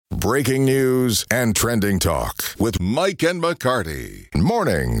breaking news and trending talk with Mike and McCarty.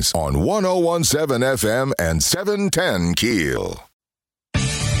 Mornings on 101.7 FM and 710 KEEL.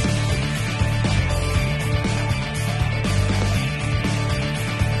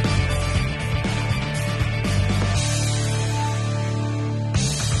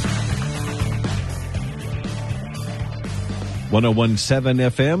 .101.7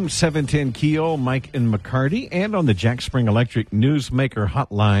 FM, 710 KEEL, Mike and McCarty, and on the Jack Spring Electric Newsmaker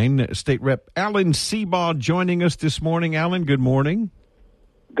Hotline, State Rep Alan Seabaugh joining us this morning. Alan, good morning.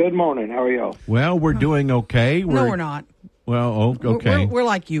 Good morning. How are you? Well, we're doing okay. No, we're not. Well, okay. We're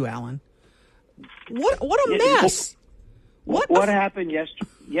like you, Alan. What a mess. What happened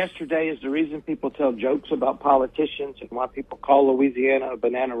yesterday is the reason people tell jokes about politicians and why people call Louisiana a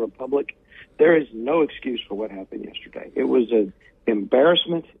banana republic. There is no excuse for what happened yesterday. It was an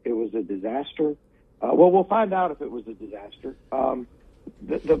embarrassment. It was a disaster. We'll find out if it was a disaster.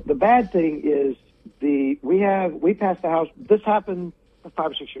 The bad thing is we passed the House. This happened 5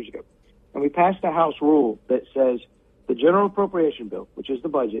 or 6 years ago, and we passed a House rule that says the general appropriation bill, which is the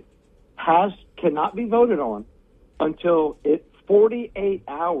budget, cannot be voted on until 48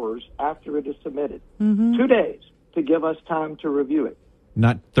 hours after it is submitted. 2 days to give us time to review it.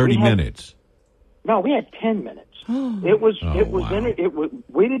 Not 30 minutes. No, we had 10 minutes. We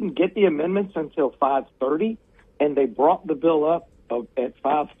didn't get the amendments until 5:30, and they brought the bill up at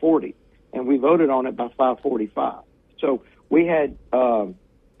 5:40, and we voted on it by 5:45. So we had 10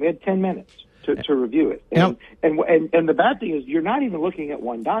 minutes to review it. And the bad thing is you're not even looking at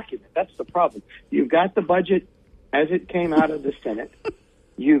one document. That's the problem. You've got the budget as it came out of the Senate.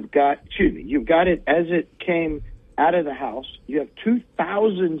 You've got it as it came out of the House. You have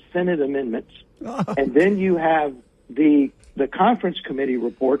 2,000 Senate amendments, and then you have the conference committee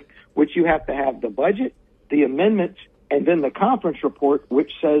report, which you have to have the budget, the amendments, and then the conference report,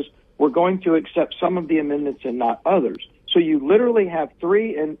 which says we're going to accept some of the amendments and not others. So you literally have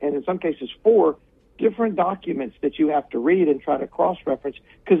 3 and in some cases 4 different documents that you have to read and try to cross-reference,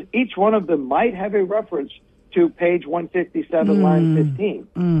 because each one of them might have a reference to page 157, line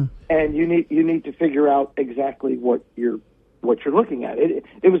 15, and you need to figure out exactly what you're looking at.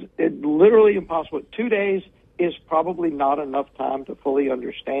 It was literally impossible. 2 days is probably not enough time to fully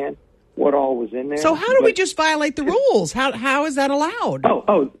understand what all was in there. So how do we just violate the rules? How is that allowed?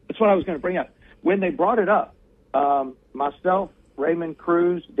 Oh, that's what I was going to bring up. When they brought it up, myself, Raymond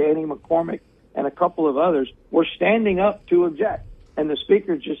Cruz, Danny McCormick, and a couple of others were standing up to object, and the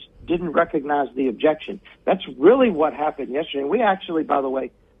speaker just didn't recognize the objection. That's really what happened yesterday. We actually, by the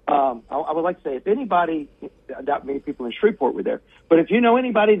way, I would like to say, if anybody, not many people in Shreveport were there, but if you know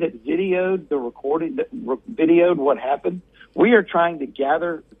anybody that videoed the recording, that videoed what happened, we are trying to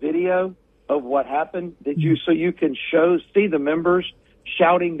gather video of what happened so you can see the members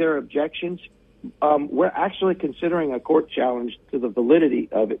shouting their objections. We're actually considering a court challenge to the validity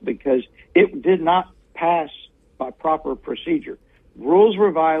of it because it did not pass by proper procedure. Rules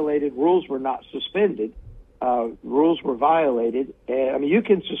were violated. Rules were not suspended. Rules were violated. You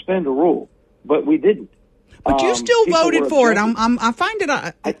can suspend a rule, but we didn't. But you still voted for it. I find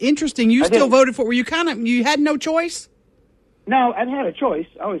it interesting. You still voted for it. You had no choice? No, I had a choice.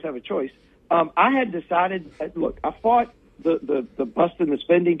 I always have a choice. I had decided, look, I fought the busting the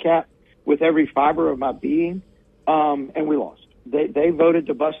spending cap with every fiber of my being, and we lost. They voted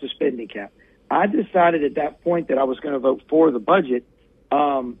to bust the spending cap. I decided at that point that I was going to vote for the budget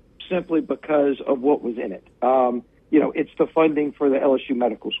simply because of what was in it. It's the funding for the LSU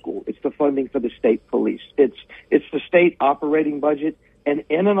Medical School. It's the funding for the state police. It's the state operating budget. And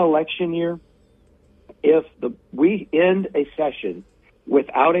in an election year, if we end a session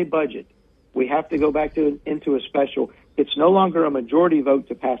without a budget, we have to go back into a special. It's no longer a majority vote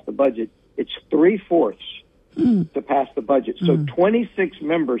to pass the budget. It's 3/4 to pass the budget. So 26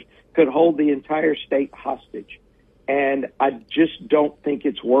 members could hold the entire state hostage. And I just don't think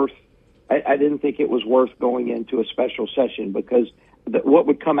it's worth, I didn't think it was worth going into a special session because what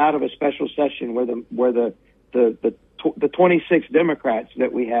would come out of a special session where the 26 Democrats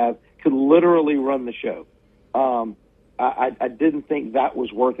that we have could literally run the show. I didn't think that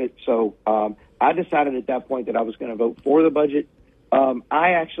was worth it. So I decided at that point that I was going to vote for the budget.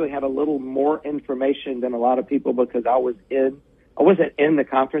 I actually had a little more information than a lot of people because I wasn't in the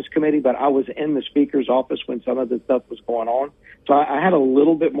conference committee, but I was in the speaker's office when some of the stuff was going on. So I had a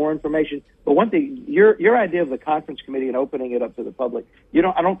little bit more information. But one thing, your idea of the conference committee and opening it up to the public,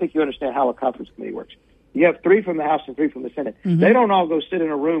 I don't think you understand how a conference committee works. You have 3 from the House and 3 from the Senate. They don't all go sit in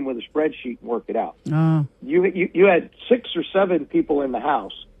a room with a spreadsheet and work it out. You had 6 or 7 people in the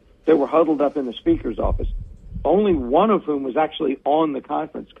House that were huddled up in the speaker's office. only one of whom was actually on the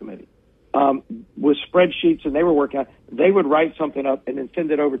conference committee, with spreadsheets, and they were working on. They would write something up and then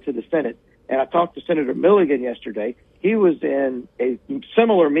send it over to the Senate. And I talked to Senator Milligan yesterday. He was in a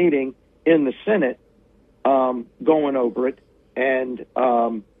similar meeting in the Senate, going over it, and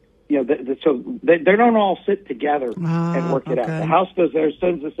so they don't all sit together and work it out. The House does theirs,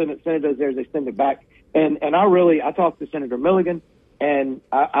 sends the Senate does theirs, they send it back. And I talked to Senator Milligan, and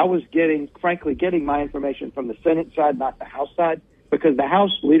I was getting my information from the Senate side, not the House side, because the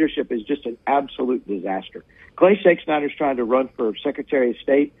House leadership is just an absolute disaster. Clay Shakespeare's trying to run for Secretary of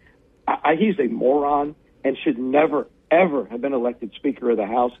State. He's a moron and should never, ever have been elected Speaker of the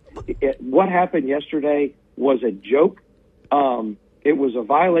House. What happened yesterday was a joke. It was a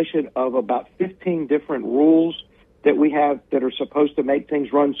violation of about 15 different rules that we have that are supposed to make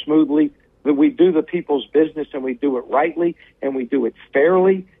things run smoothly, that we do the people's business and we do it rightly and we do it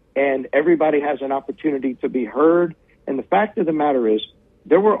fairly, and everybody has an opportunity to be heard. And the fact of the matter is,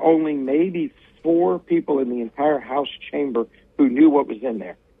 there were only maybe 4 people in the entire House chamber who knew what was in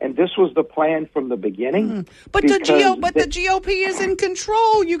there. And this was the plan from the beginning. But the GOP is in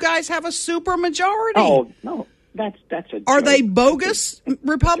control. You guys have a super majority. Oh, no, that's a joke. Are they bogus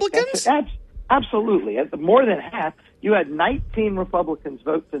Republicans? Absolutely. At more than half, you had 19 Republicans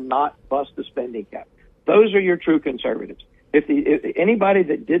vote to not bust the spending cap. Those are your true conservatives. If anybody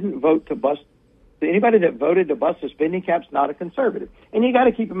that didn't vote to bust, anybody that voted to bust the spending cap's not a conservative. And you got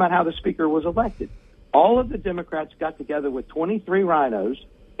to keep in mind how the Speaker was elected. All of the Democrats got together with 23 rhinos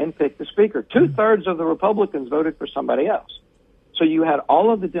and picked the Speaker. 2/3 of the Republicans voted for somebody else. So you had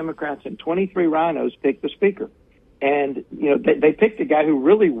all of the Democrats and 23 rhinos pick the Speaker. And, they picked a guy who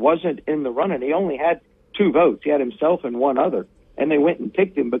really wasn't in the running. He only had 2 votes. He had himself and one other. And they went and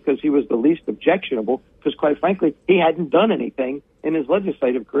picked him because he was the least objectionable, because, quite frankly, he hadn't done anything in his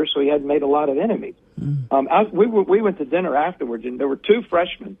legislative career, so he hadn't made a lot of enemies. We went to dinner afterwards, and there were 2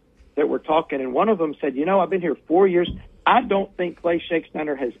 freshmen that were talking, and one of them said, I've been here 4 years. I don't think Clay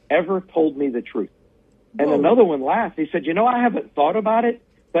Shakespeare has ever told me the truth. And another one laughed. He said, I haven't thought about it,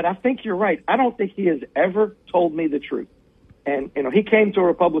 but I think you're right. I don't think he has ever told me the truth. And, he came to a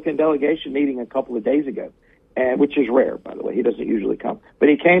Republican delegation meeting a couple of days ago, and which is rare, by the way. He doesn't usually come. But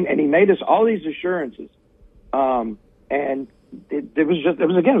he came, and he made us all these assurances. And it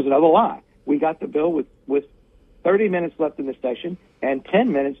was another lie. We got the bill with 30 minutes left in the session and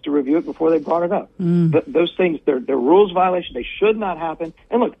 10 minutes to review it before they brought it up. Those things, they're rules violations. They should not happen.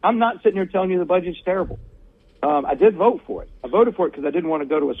 And look, I'm not sitting here telling you the budget's terrible. I did vote for it. I voted for it because I didn't want to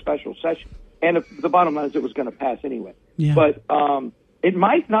go to a special session. And the bottom line is it was going to pass anyway. Yeah. But it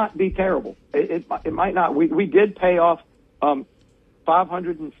might not be terrible. It might not. We did pay off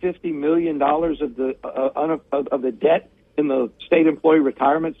 $550 million of the debt in the state employee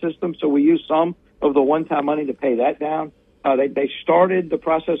retirement system. So we used some of the one-time money to pay that down. They started the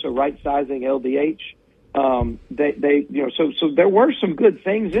process of right-sizing LDH. So there were some good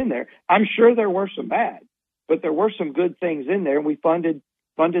things in there. I'm sure there were some bad, but there were some good things in there. And we funded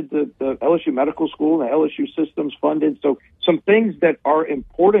the LSU Medical School and the LSU systems funded. So some things that are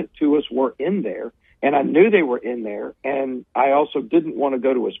important to us were in there, and I knew they were in there. And I also didn't want to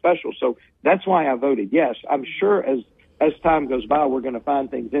go to a special. So that's why I voted yes. I'm sure as time goes by, we're going to find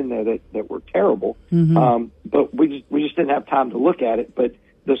things in there that were terrible. But we just didn't have time to look at it. But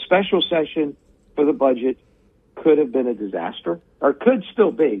the special session for the budget could have been a disaster, or could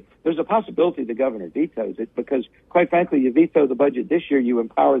still be. There's a possibility the governor vetoes it because, quite frankly, you veto the budget this year, you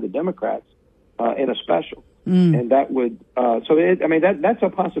empower the Democrats in a special. And that would that's a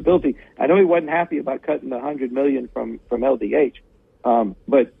possibility. I know he wasn't happy about cutting the $100 million from LDH,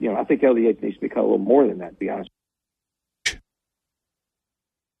 but I think LDH needs to become a little more than that, to be honest.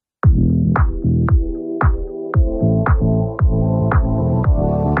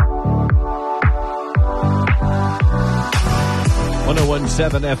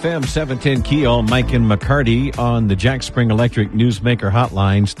 FM 710 KEEL, Mike and McCarty on the Jack Spring Electric Newsmaker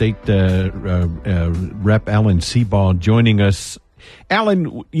Hotline. State Rep Alan Seabaugh joining us.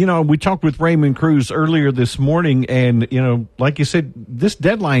 Alan, we talked with Raymond Cruz earlier this morning, and like you said, this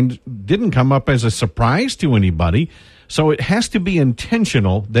deadline didn't come up as a surprise to anybody. So it has to be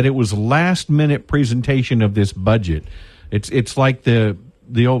intentional that it was last minute presentation of this budget. It's like the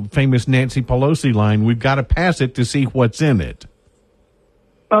old famous Nancy Pelosi line: we've got to pass it to see what's in it.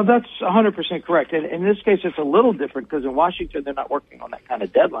 Well, that's 100% correct. And in this case, it's a little different because in Washington, they're not working on that kind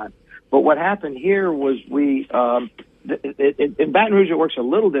of deadline. But what happened here was in Baton Rouge, it works a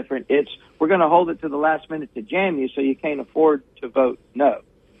little different. We're going to hold it to the last minute to jam you so you can't afford to vote no.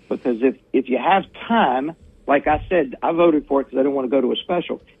 Because if you have time, like I said, I voted for it because I didn't want to go to a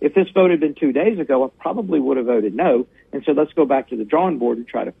special. If this vote had been 2 days ago, I probably would have voted no and said, let's go back to the drawing board and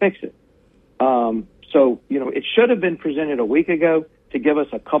try to fix it. So, it should have been presented a week ago to give us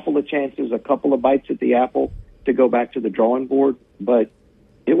a couple of chances, a couple of bites at the apple to go back to the drawing board, but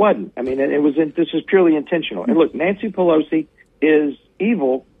it wasn't. I mean, this is purely intentional. And look, Nancy Pelosi is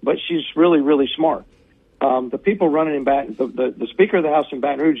evil, but she's really, really smart. The people running in the Speaker of the House in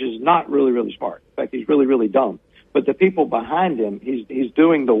Baton Rouge is not really, really smart. In fact, he's really, really dumb. But the people behind him, he's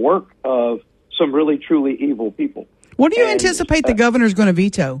doing the work of some really, truly evil people. What do you anticipate the governor's going to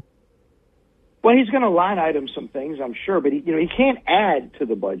veto? Well, he's going to line item some things, I'm sure, but he can't add to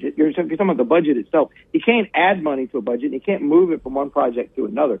the budget. You're talking about the budget itself. He can't add money to a budget. And he can't move it from one project to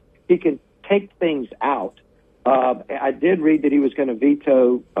another. He can take things out. I did read that he was going to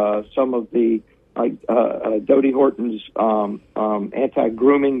veto some of the Dodie Horton's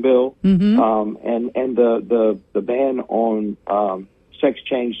anti-grooming bill, and the ban on sex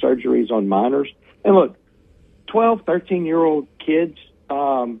change surgeries on minors. And look, 12, 13-year-old kids.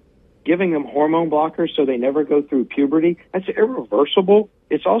 Giving them hormone blockers so they never go through puberty, that's irreversible.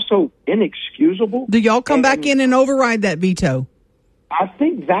 It's also inexcusable. Do y'all come back in and override that veto? I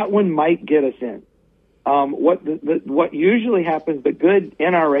think that one might get us in. What usually happens, the good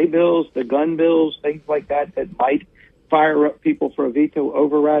NRA bills, the gun bills, things like that might fire up people for a veto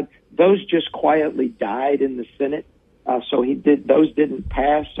override, those just quietly died in the Senate. So those didn't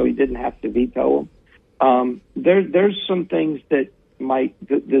pass, so he didn't have to veto them. There's some things that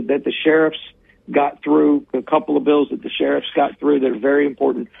that the sheriffs got through, a couple of bills that the sheriffs got through that are very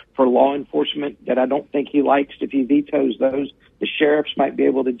important for law enforcement that I don't think he likes. If he vetoes those, the sheriffs might be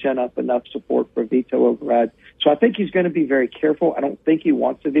able to gin up enough support for a veto override. So I think he's going to be very careful. I don't think he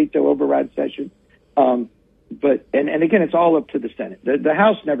wants a veto override session. But again, it's all up to the Senate. The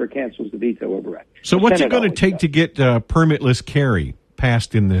House never cancels the veto override. So what's it going to take to get permitless carry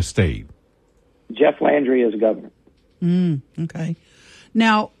passed in this state? Jeff Landry as governor. Okay.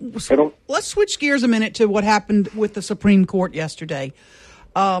 Now, let's switch gears a minute to what happened with the Supreme Court yesterday.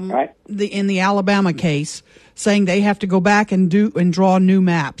 In the Alabama case, saying they have to go back and draw new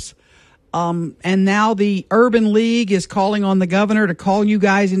maps. And now the Urban League is calling on the governor to call you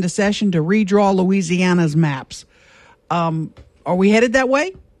guys into session to redraw Louisiana's maps. Are we headed that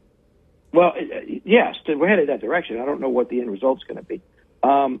way? Well, yes, we're headed that direction. I don't know what the end result's going to be.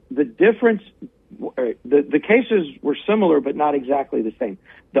 The difference. The cases were similar, but not exactly the same.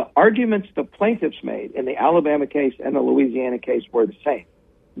 The arguments the plaintiffs made in the Alabama case and the Louisiana case were the same.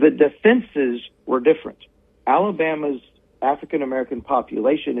 The defenses were different. Alabama's African-American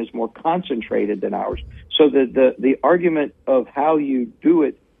population is more concentrated than ours. So the argument of how you do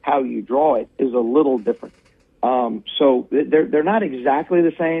it, how you draw it, is a little different. So they're not exactly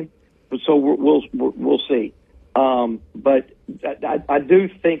the same, so we'll see. But I do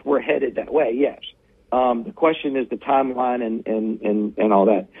think we're headed that way, yes. The question is the timeline and all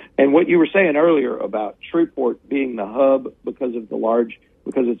that. And what you were saying earlier about Shreveport being the hub because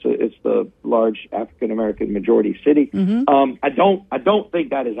it's the large African American majority city. I don't think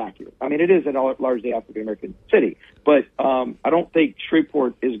that is accurate. I mean, it is a largely African American city, but I don't think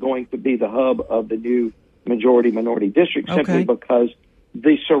Shreveport is going to be the hub of the new majority minority district simply because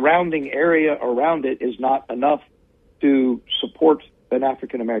the surrounding area around it is not enough to support an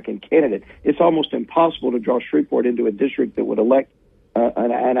African-American candidate. It's almost impossible to draw Shreveport into a district that would elect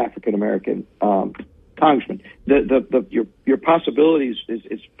an African-American congressman. Your possibilities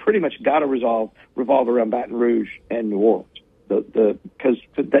is pretty much got to revolve around Baton Rouge and New Orleans. Because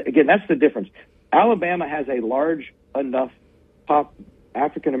again, that's the difference. Alabama has a large enough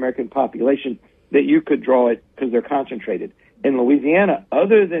African-American population that you could draw it because they're concentrated. In Louisiana,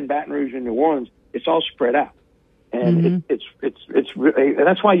 other than Baton Rouge and New Orleans, it's all spread out. And it's and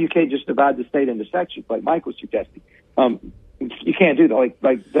that's why you can't just divide the state into sections like Mike was suggesting. You can't do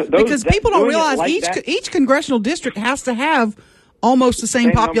that. Because people don't realize each congressional district has to have almost the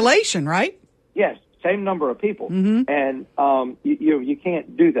same population, right? Yes, same number of people, and you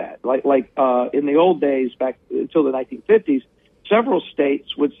can't do that. Like in the old days, back until the 1950s, several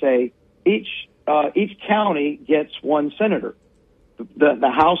states would say each county gets one senator. The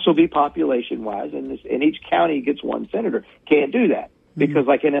House will be population-wise, and each county gets one senator. Can't do that because,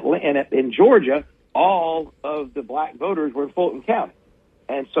 like in Georgia, all of the black voters were in Fulton County,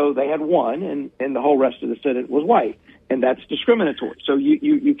 and so they had one, and the whole rest of the Senate was white, and that's discriminatory. So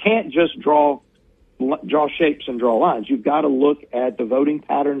you can't just draw shapes and draw lines. You've got to look at the voting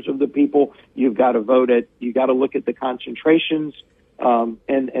patterns of the people. You've got to look at the concentrations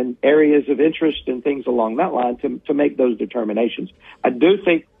and areas of interest and things along that line to make those determinations. I do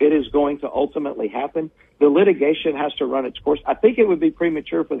think it is going to ultimately happen. The litigation has to run its course. I think it would be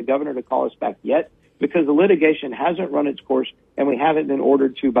premature for the governor to call us back yet because the litigation hasn't run its course and we haven't been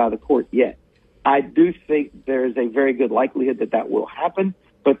ordered to by the court yet. I do think there is a very good likelihood that will happen,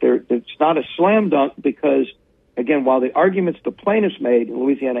 but it's not a slam dunk because, again, while the arguments the plaintiffs made in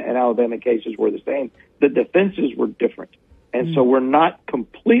Louisiana and Alabama cases were the same, the defenses were different. And so we're not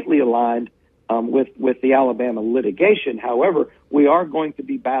completely aligned with the Alabama litigation. However, we are going to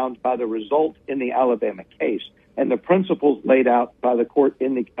be bound by the result in the Alabama case. And the principles laid out by the court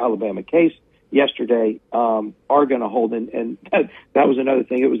in the Alabama case yesterday are going to hold. And that was another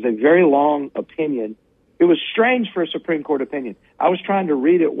thing. It was a very long opinion. It was strange for a Supreme Court opinion. I was trying to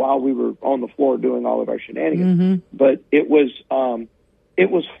read it while we were on the floor doing all of our shenanigans. But it was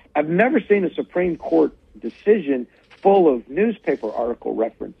I've never seen a Supreme Court decision full of newspaper article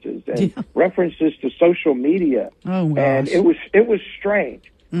references and references to social media. Oh, gosh. And it was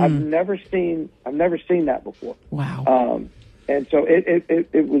strange. I've never seen that before. Wow. And so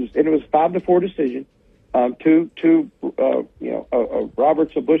it was 5-4 decision.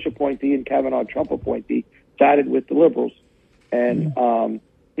 Roberts, a Bush appointee, and Kavanaugh, a Trump appointee, sided with the liberals. And I'm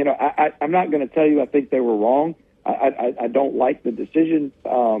not going to tell you I think they were wrong. I don't like the decision,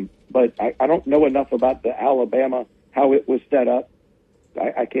 but I don't know enough about the Alabama, how it was set up.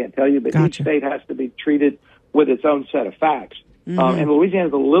 I can't tell you, but each state has to be treated with its own set of facts. And Louisiana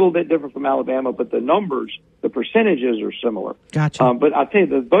is a little bit different from Alabama, but the numbers, the percentages are similar. Gotcha. But I'll tell you,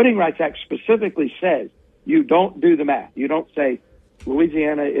 the Voting Rights Act specifically says you don't do the math. You don't say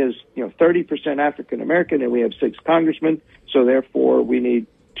Louisiana is 30% African American and we have 6 congressmen, so therefore we need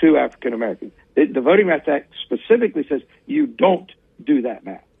 2 African Americans. The Voting Rights Act specifically says you don't do that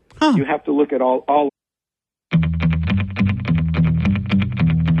math. You have to look at all.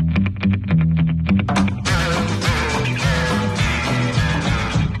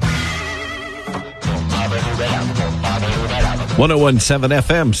 1017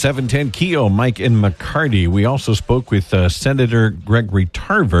 FM, 710 KEEL, Mike and McCarty. We also spoke with Senator Gregory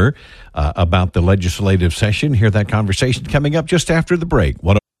Tarver about the legislative session. Hear that conversation coming up just after the break.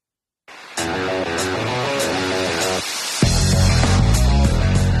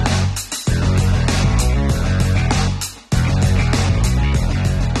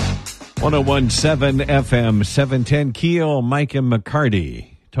 FM, 710 KEEL, Mike and McCarty.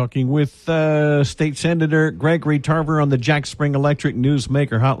 Talking with State Senator Gregory Tarver on the Jack Spring Electric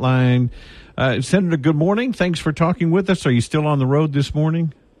Newsmaker Hotline. Senator, good morning. Thanks for talking with us. Are you still on the road this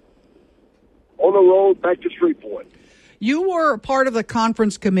morning? On the road back to Shreveport. You were part of the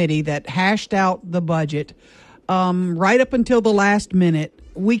conference committee that hashed out the budget right up until the last minute.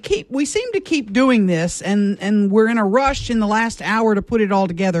 We seem to keep doing this, and we're in a rush in the last hour to put it all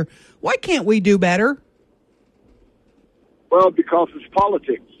together. Why can't we do better? Well, because it's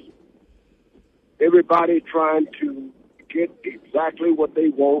politics. Everybody trying to get exactly what they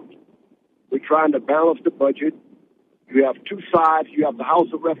want. We're trying to balance the budget. You have 2 sides. You have the House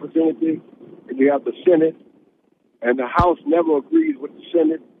of Representatives and you have the Senate. And the House never agrees with the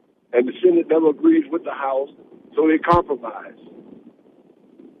Senate, and the Senate never agrees with the House, so they compromise.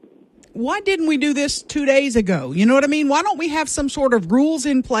 Why didn't we do this 2 days ago? You know what I mean? Why don't we have some sort of rules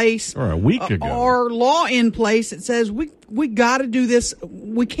in place or a week ago or law in place that says we got to do this?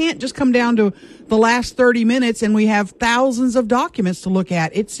 We can't just come down to the last 30 minutes and we have thousands of documents to look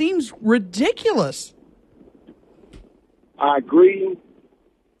at. It seems ridiculous. I agree,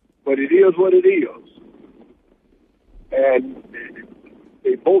 but it is what it is. And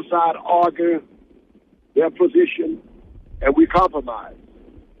they both sides argue their position, and we compromise.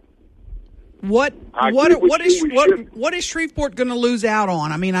 What is Shreveport going to lose out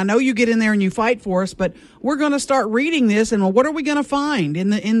on? I mean, I know you get in there and you fight for us, but we're going to start reading this, and what are we going to find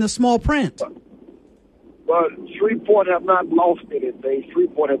in the small print? Well, Shreveport have not lost anything.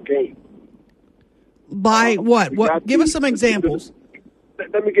 Shreveport have gained. By what? Give us some examples.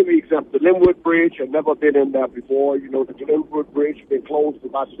 Let me give you an example. The Linwood Bridge had never been in there before. You know, the Linwood Bridge has been closed for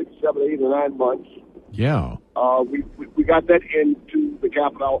about 6, 7, 8, or 9 months. Yeah. We got that into the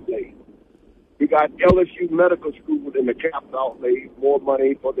capital outlay. We got LSU Medical School in the capital outlay, more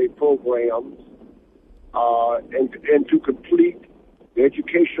money for their programs, and to complete the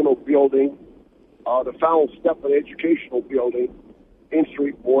educational building, the final step of the educational building in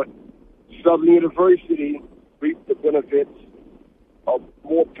Shreveport. Southern University reaped the benefits of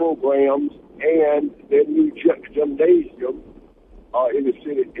more programs and their new gymnasium in the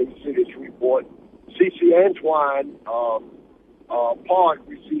city of Shreveport. C.C. Antoine Park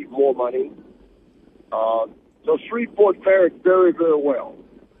received more money. So Shreveport fared very, very well.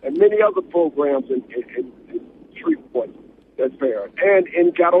 And many other programs in Shreveport that fared. And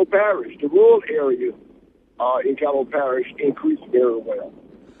in Caddo Parish, the rural area in Caddo Parish increased very well.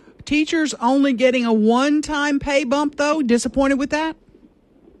 Teachers only getting a one-time pay bump, though? Disappointed with that?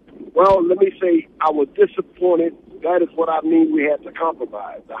 Well, let me say I was disappointed. That is what I mean we had to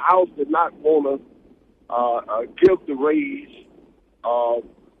compromise. The House did not want to give the raise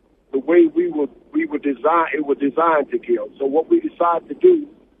the way we were designed. It was designed to give. So what we decided to do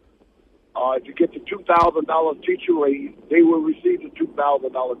to get the $2,000 teacher raise, they will receive the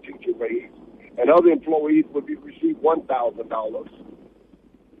 $2,000 teacher raise, and other employees would receive $1,000.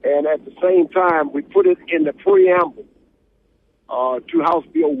 And at the same time, we put it in the preamble to House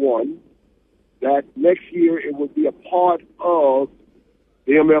Bill 1 that next year it would be a part of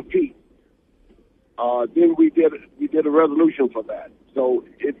the MFP. Then we did a resolution for that. So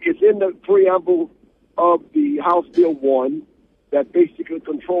it's in the preamble of the House Bill 1 that basically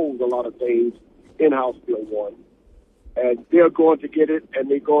controls a lot of things in House Bill 1. And they're going to get it, and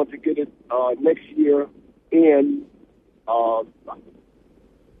they're going to get it next year in the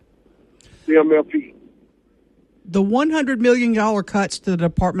MLP. The $100 million cuts to the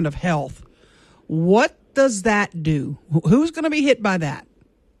Department of Health, what does that do? Who's going to be hit by that?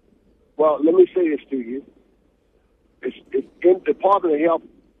 Well, let me say this to you. It's in the Department of Health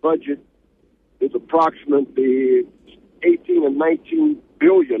budget is approximately $18 and $19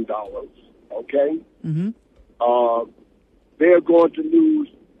 billion, okay? Mm-hmm. They're going to lose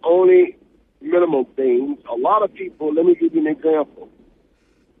only minimum things. A lot of people, let me give you an example.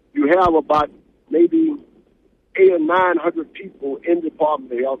 You have about maybe 800 or 900 people in the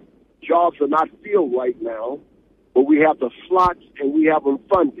Department of Health. Jobs are not filled right now, but we have the slots and we have them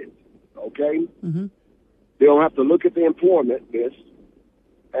funded, okay? Mm-hmm. They don't have to look at the employment list,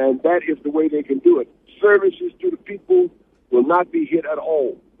 and that is the way they can do it. Services to the people will not be hit at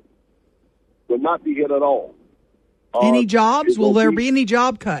all. Will not be hit at all. Any jobs? Will there be any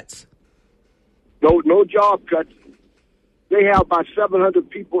job cuts? No job cuts. They have about 700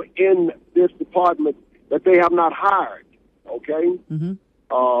 people in this department that they have not hired, okay? Mm-hmm.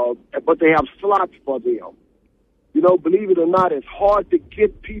 But they have slots for them. You know, believe it or not, it's hard to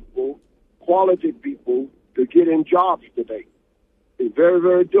get people, quality people, to get in jobs today. It's very,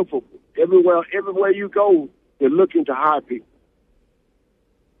 very difficult. Everywhere you go, they're looking to hire people.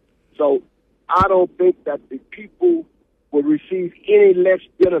 So I don't think that the people will receive any less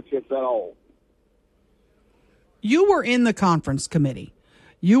benefits at all. You were in the conference committee.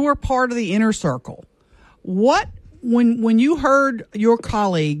 You were part of the inner circle. When you heard your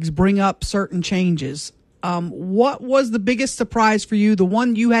colleagues bring up certain changes, what was the biggest surprise for you, the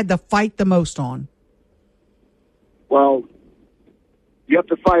one you had to fight the most on? Well, you have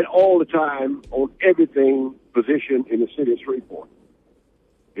to fight all the time on everything position in the city of Shreveport.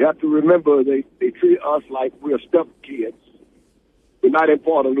 You have to remember they treat us like we're step kids. We're not in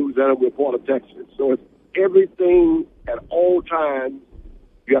part of Louisiana, we're part of Texas. So it's everything at all times.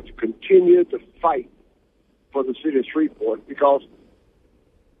 You have to continue to fight for the city of Shreveport because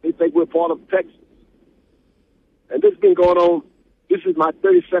they think we're part of Texas. And this has been going on, this is my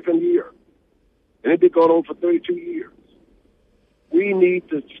 32nd year. And it's been going on for 32 years. We need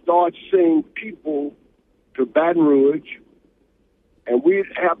to start sending people to Baton Rouge, and we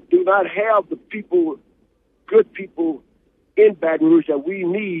do not have the people, good people in Baton Rouge that we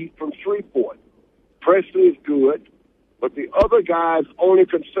need from Shreveport. Presley is good, but the other guys only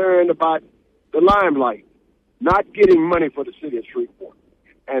concerned about the limelight, not getting money for the city of Shreveport.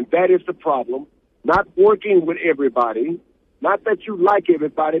 And that is the problem, not working with everybody. Not that you like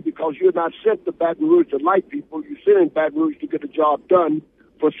everybody because you're not sent to Baton Rouge to like people. You're sent in Baton Rouge to get the job done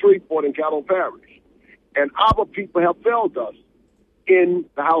for Shreveport and Caddo Parish. And our people have failed us in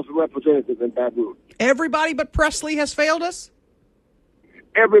the House of Representatives in Baton Rouge. Everybody but Presley has failed us?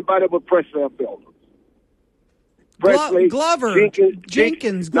 Everybody but Presley have failed us. Presley, Glover,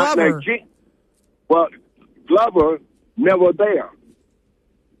 Jenkins, Glover. Well, Glover never there.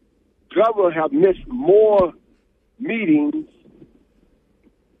 Glover have missed more meetings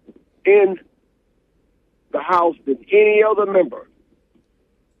in the House than any other member.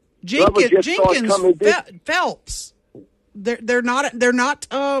 Jenkins, Phelps. They're not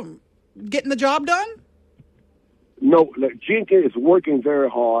getting the job done? No, look, Jenkins is working very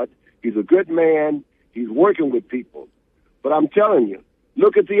hard. He's a good man. He's working with people. But I'm telling you,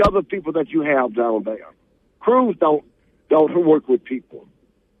 look at the other people that you have down there. Cruz don't work with people.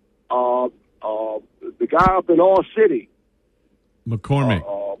 The guy up in All City, McCormick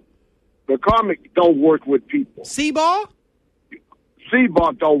don't work with people. Seabaugh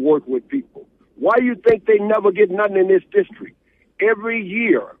don't work with people. Why you think they never get nothing in this district? Every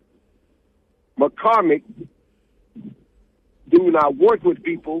year, McCormick do not work with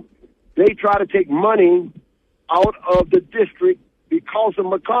people. They try to take money out of the district because of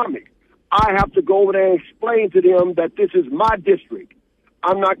McCormick. I have to go over there and explain to them that this is my district.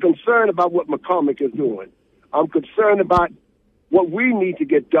 I'm not concerned about what McCormick is doing. I'm concerned about what we need to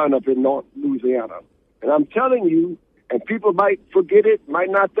get done up in North Louisiana. And I'm telling you, and people might forget it, might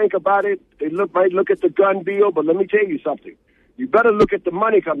not think about it. They might look at the gun bill, but let me tell you something. You better look at the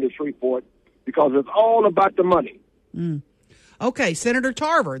money coming to Shreveport, because it's all about the money. Okay, Senator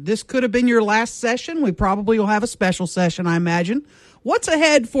Tarver, this could have been your last session. We probably will have a special session, I imagine. What's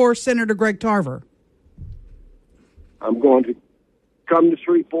ahead for Senator Greg Tarver? I'm going to come to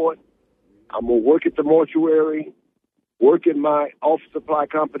Shreveport. I'm going to work at the mortuary, work in my office supply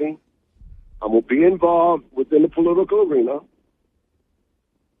company. I'm going to be involved within the political arena,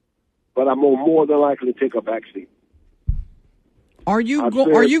 but I'm going to more than likely take a back seat. Are you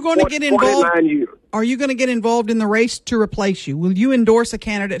going to get involved? 49 years. Are you going to get involved in the race to replace you? Will you endorse a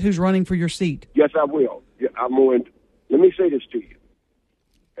candidate who's running for your seat? Yes, I will. Yeah, I'm going. Let me say this to you,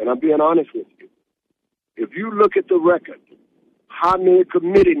 and I'm being honest with you. If you look at the record, how many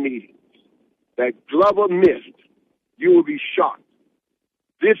committee meetings that Glover missed, you will be shocked.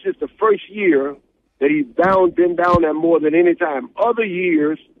 This is the first year that he's been down there more than any time. Other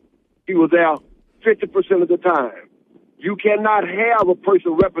years, he was there 50% of the time. You cannot have a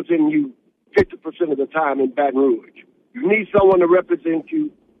person representing you 50% of the time in Baton Rouge. You need someone to represent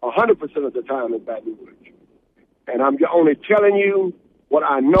you 100% of the time in Baton Rouge. And I'm only telling you what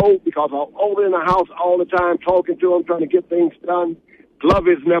I know, because I'm over in the house all the time talking to him, trying to get things done.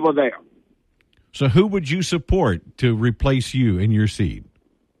 Glover is never there. So who would you support to replace you in your seat?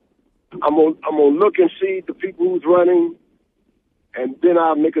 I'm gonna look and see the people who's running, and then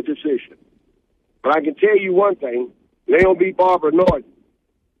I'll make a decision. But I can tell you one thing. They don't be Barbara Norton.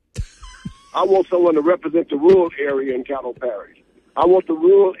 I want someone to represent the rural area in Cattle Parish. I want the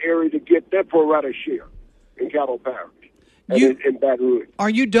rural area to get their pro rata share in Cattle Parish and in Baton Rouge. Are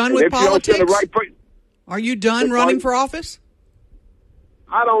you done with politics? Are you done running for office?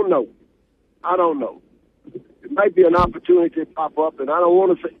 I don't know. It might be an opportunity to pop up, and I don't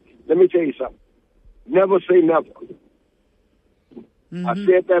want to say. Let me tell you something. Never say never. Mm-hmm. I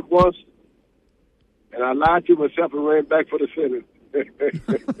said that once, and I lied to myself and ran back for the Senate.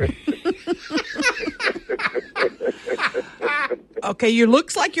 Okay, you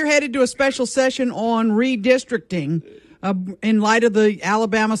looks like you're headed to a special session on redistricting in light of the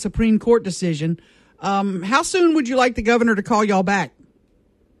Alabama Supreme Court decision. How soon would you like the governor to call y'all back?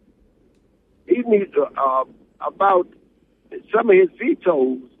 He needs about some of his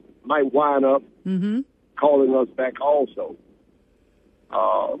vetoes might wind up calling us back also.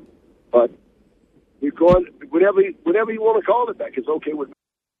 But we're going whatever you want to call it back. It's okay with me.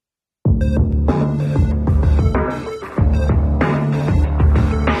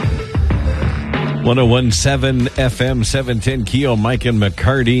 .101.7 FM 710 KEEL, Mike and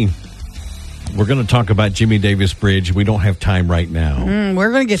McCarty. We're going to talk about Jimmy Davis Bridge. We don't have time right now.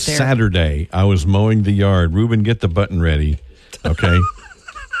 We're going to get there. Saturday, I was mowing the yard. Ruben, get the button ready. Okay.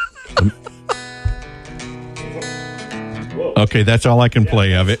 Okay, that's all I can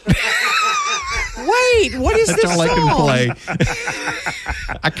play of it. Wait, what is that's this all song? I can play.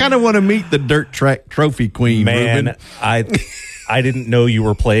 I kind of want to meet the Dirt Track Trophy Queen, Man, Ruben. I didn't know you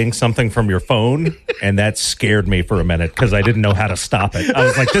were playing something from your phone, and that scared me for a minute because I didn't know how to stop it. I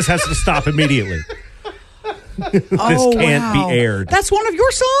was like, this has to stop immediately. This can't be aired. That's one of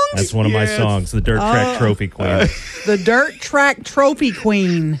your songs? That's one of my songs, the Dirt Track Trophy Queen. The Dirt Track Trophy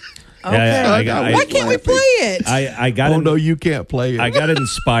Queen. Okay. Why can't we play it? I got. Oh no, you can't play it. I got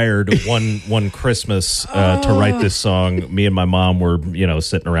inspired one Christmas to write this song. Me and my mom were,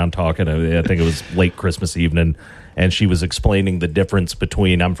 sitting around talking. I think it was late Christmas evening, and she was explaining the difference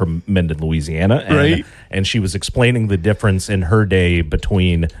between. I'm from Minden, Louisiana, right? And she was explaining the difference in her day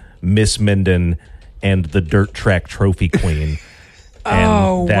between Miss Minden and the Dirt Track Trophy Queen.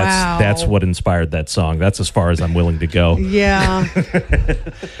 And that's what inspired that song. That's as far as I'm willing to go. Yeah.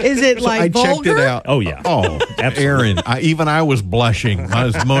 Is it like I vulgar? checked it out. Oh, yeah. Oh, Aaron. I was blushing. I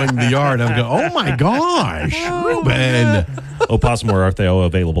was mowing the yard. I'm going, oh, my gosh, Ruben. Opossum Artheo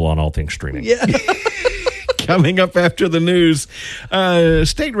available on all things streaming. Yeah. Coming up after the news,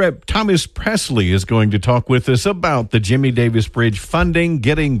 State Rep Thomas Presley is going to talk with us about the Jimmy Davis Bridge funding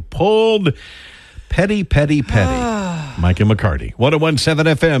getting pulled. Petty. Mike and McCarty.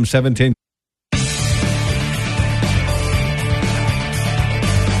 101.7 FM, 710.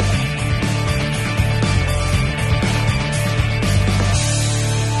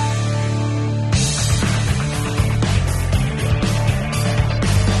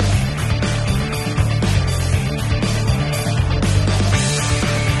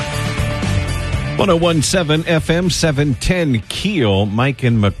 1017 FM 710 KEEL, Mike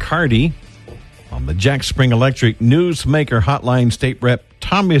and McCarty on the Jack Spring Electric Newsmaker Hotline. State Rep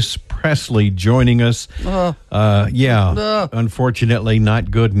Thomas Presley joining us. Unfortunately, not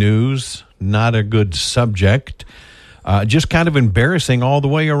good news, not a good subject. Just kind of embarrassing all the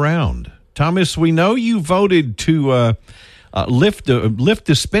way around. Thomas, we know you voted to lift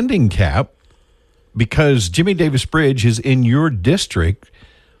the spending cap because Jimmy Davis Bridge is in your district,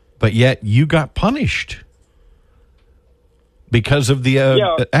 but yet you got punished because of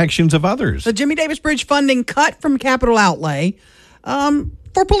the actions of others. The Jimmy Davis Bridge funding cut from capital outlay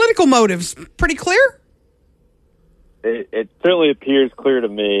for political motives. Pretty clear? It certainly appears clear to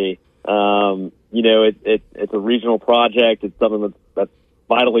me. It's a regional project. It's something that's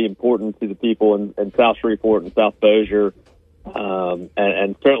vitally important to the people in South Shreveport and South Bossier.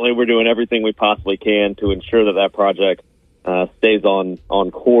 And certainly we're doing everything we possibly can to ensure that project stays on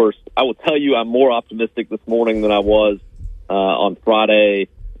course. I will tell you I'm more optimistic this morning than I was on Friday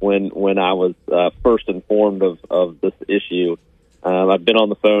when I was first informed of this issue. I've been on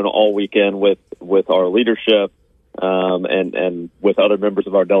the phone all weekend with our leadership and with other members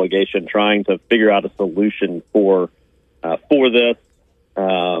of our delegation trying to figure out a solution for this.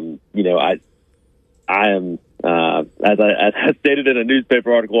 I am, as I stated in a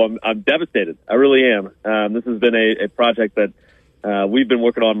newspaper article, I'm devastated. I really am. This has been a project that we've been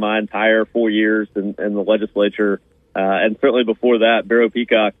working on my entire 4 years in the legislature, and certainly before that, Barrow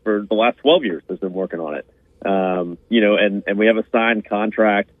Peacock for the last 12 years has been working on it. And we have a signed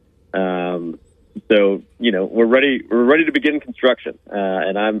contract. So we're ready to begin construction,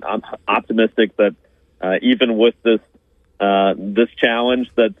 and I'm optimistic that even with this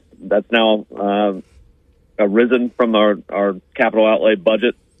challenge that's now arisen from our capital outlay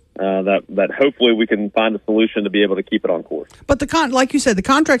budget, that hopefully we can find a solution to be able to keep it on course. But like you said, the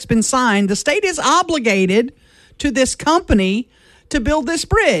contract's been signed. The state is obligated to this company to build this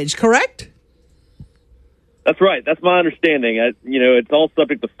bridge, correct? That's right. That's my understanding. It's all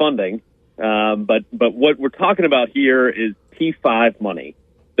subject to funding, but what we're talking about here is P5 money.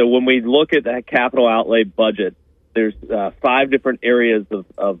 So when we look at that capital outlay budget, there's 5 different areas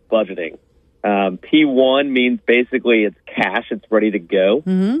of budgeting. P1 means basically it's cash, it's ready to go.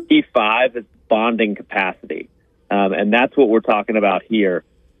 Mm-hmm. P5 is bonding capacity, and that's what we're talking about here.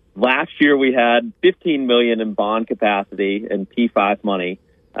 Last year we had $15 million in bond capacity and P5 money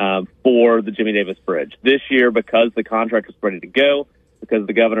for the Jimmy Davis Bridge. This year, because the contract was ready to go, because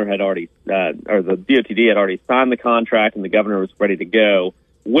the governor had already, or the DOTD had already signed the contract and the governor was ready to go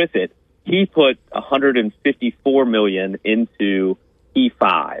with it, he put $154 million into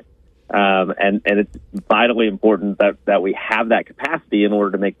P5. And it's vitally important that we have that capacity in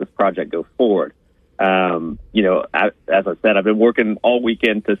order to make this project go forward. As I said, I've been working all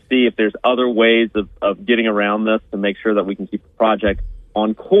weekend to see if there's other ways of getting around this to make sure that we can keep the project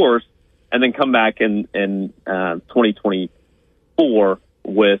on course and then come back in 2024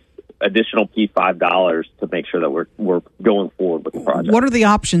 with additional P5 dollars to make sure that we're going forward with the project. What are the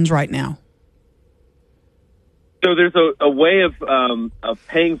options right now? So there's a way of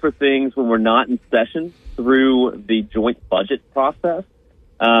paying for things when we're not in session through the joint budget process,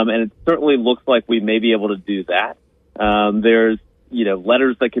 and it certainly looks like we may be able to do that. There's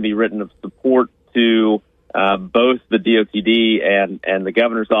letters that can be written of support to both the DOTD and the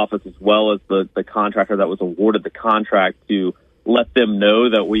governor's office, as well as the contractor that was awarded the contract, to let them know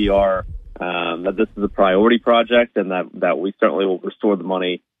that we are that this is a priority project and that we certainly will restore the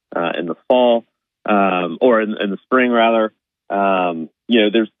money in the fall. Or in the spring, rather.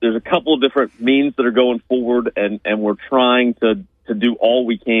 There's a couple of different means that are going forward, and we're trying to do all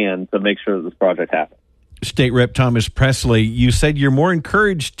we can to make sure that this project happens. State Rep Thomas Presley, you said you're more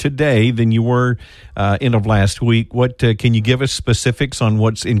encouraged today than you were end of last week. What can you give us specifics on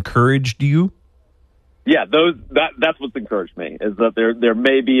what's encouraged you? Yeah, that's what's encouraged me, is that there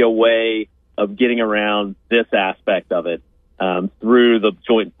may be a way of getting around this aspect of it through the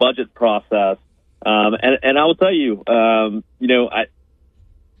joint budget process. And I will tell you,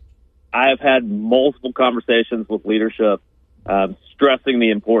 I have had multiple conversations with leadership, stressing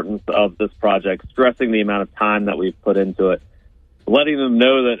the importance of this project, stressing the amount of time that we've put into it, letting them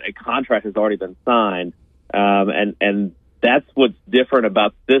know that a contract has already been signed. And that's what's different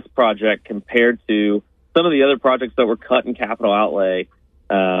about this project compared to some of the other projects that were cut in capital outlay,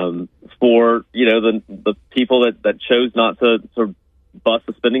 for, the people that chose not to bust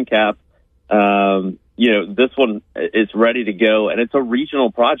the spending cap. This one is ready to go, and it's a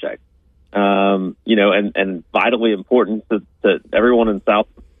regional project, and vitally important to everyone in South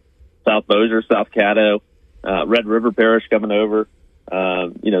Bossier, South Caddo, Red River Parish coming over.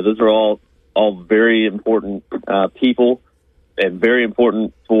 Those are all all very important people, and very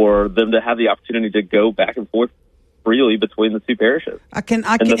important for them to have the opportunity to go back and forth freely between the two parishes.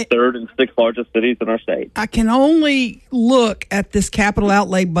 The third and sixth largest cities in our state. I can only look at this capital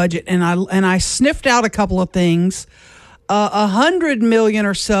outlay budget, and I sniffed out a couple of things. $100 million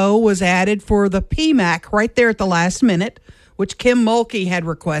or so was added for the PMAC right there at the last minute, which Kim Mulkey had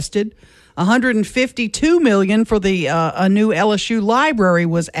requested. $152 million for the a new LSU library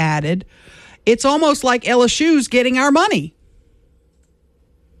was added. It's almost like LSU's getting our money.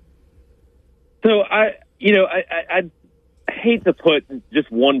 So I hate to put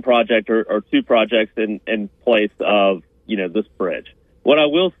just one project or two projects in place of, this bridge. What I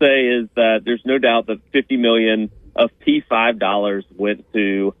will say is that there's no doubt that $50 million of P5 dollars went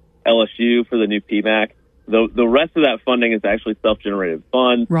to LSU for the new PMAC. The rest of that funding is actually self-generated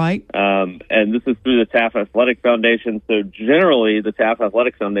funds. Right. And this is through the Taft Athletic Foundation. So generally, the Taft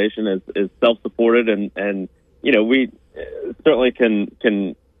Athletic Foundation is self-supported, and we certainly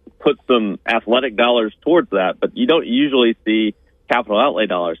can put some athletic dollars towards that, but you don't usually see capital outlay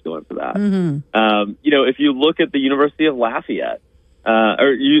dollars going for that. Mm-hmm. If you look at the University of Lafayette,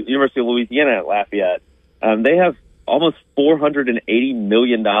 or University of Louisiana at Lafayette, they have almost $480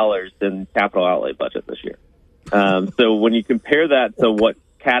 million in capital outlay budget this year. So when you compare that to what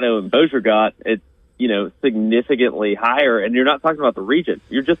Caddo and Bossier got, it's, significantly higher, and you're not talking about the region.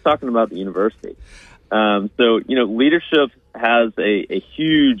 You're just talking about the university. Leadership has a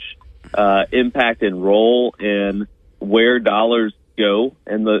huge impact and role in where dollars go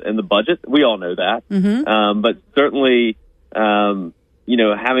in the budget. We all know that. Mm-hmm. But certainly,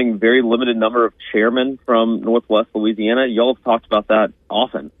 having very limited number of chairmen from Northwest Louisiana, y'all have talked about that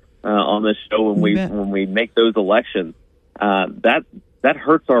often on this show when we make those elections. That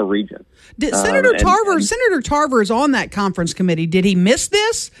hurts our region. Senator Tarver is on that conference committee. Did he miss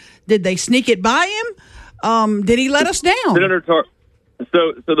this? Did they sneak it by him? Did he let us down?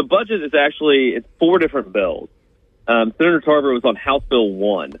 So the budget is it's 4 different bills. Senator Tarver was on House Bill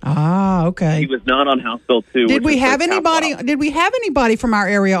 1. Ah, okay. He was not on House Bill 2. Did we have anybody from our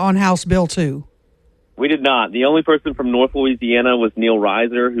area on House Bill 2? We did not. The only person from North Louisiana was Neil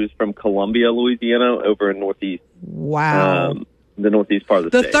Reiser, who's from Columbia, Louisiana, over in Northeast. Wow. The northeast part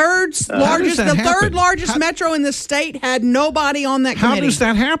of the state. The third largest metro in the state had nobody on that committee. How does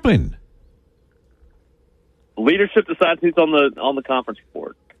that happen? Leadership decides who's on the conference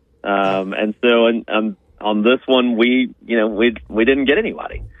report, and so on this one we didn't get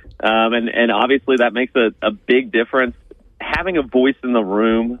anybody, and obviously that makes a big difference. Having a voice in the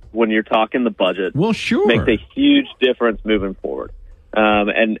room when you're talking the budget, well, sure, makes a huge difference moving forward.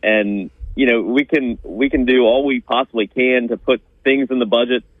 We can do all we possibly can to put things in the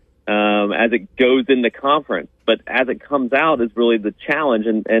budget as it goes into conference, but as it comes out is really the challenge.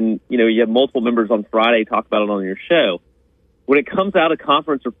 And you have multiple members on Friday talk about it on your show. When it comes out a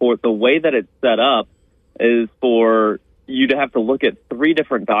conference report, the way that it's set up is for you to have to look at 3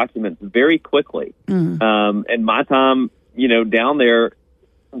 different documents very quickly. And my time, down there,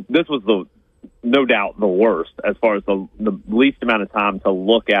 this was no doubt the worst as far as the least amount of time to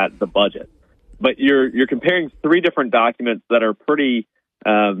look at the budget. But you're comparing 3 different documents that are pretty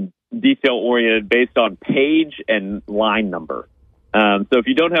detail-oriented based on page and line number. So if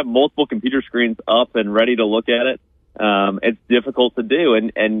you don't have multiple computer screens up and ready to look at it, it's difficult to do.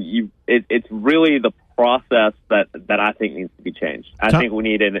 It's really the process that I think needs to be changed. I think we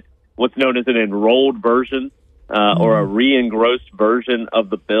need what's known as an enrolled version or a re-engrossed version of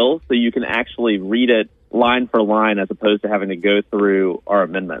the bill, so you can actually read it line for line as opposed to having to go through our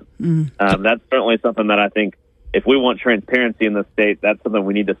amendments. That's certainly something that I think, if we want transparency in the state, that's something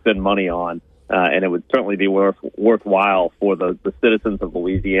we need to spend money on, and it would certainly be worthwhile for the citizens of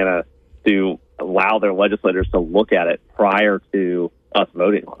Louisiana to allow their legislators to look at it prior to us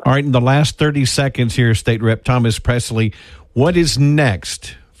voting on it. All right, in the last 30 seconds here, State Rep Thomas Presley, what is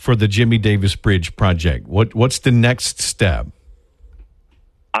next for the Jimmy Davis Bridge project? What's the next step?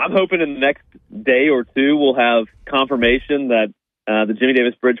 I'm hoping in the next day or two we'll have confirmation that the Jimmy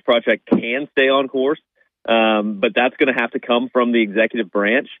Davis Bridge project can stay on course, but that's going to have to come from the executive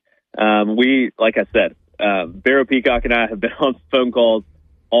branch. Like I said, Vero Peacock and I have been on phone calls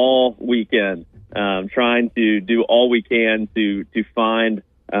all weekend, trying to do all we can to find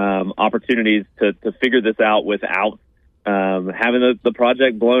opportunities to figure this out without having the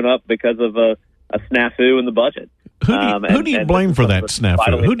project blown up because of a snafu in the budget. Who do you blame for that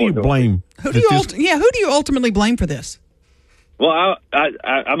snafu? Who do you blame? Who do you ultimately blame for this? Well,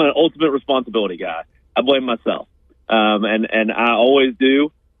 I'm an ultimate responsibility guy. I blame myself, and I always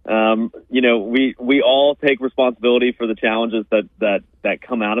do. We all take responsibility for the challenges that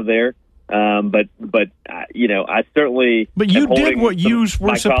come out of there. But I certainly. But you did what you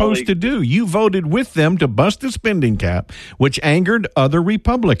were supposed to do. You voted with them to bust the spending cap, which angered other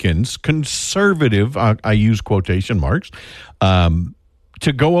Republicans, conservative. I use quotation marks,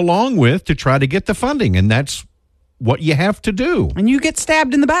 to go along with to try to get the funding, and that's what you have to do. And you get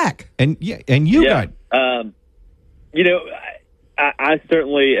stabbed in the back. And you got. I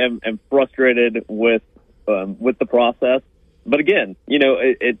certainly am frustrated with the process. But again,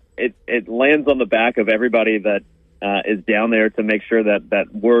 it lands on the back of everybody that is down there to make sure that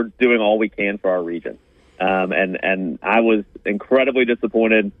we're doing all we can for our region. And I was incredibly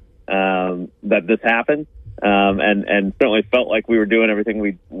disappointed that this happened, and certainly felt like we were doing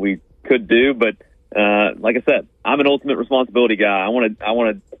everything we could do. But like I said, I'm an ultimate responsibility guy. I want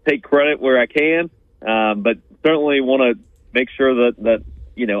to take credit where I can, but certainly want to make sure that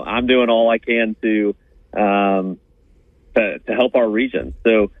I'm doing all I can to help our region.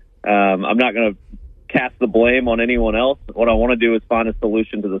 So I'm not going to cast the blame on anyone else. What I want to do is find a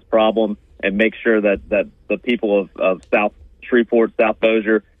solution to this problem and make sure that the people of South Shreveport, South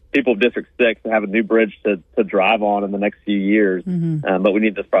Bossier, people of District 6 have a new bridge to drive on in the next few years. Mm-hmm. But we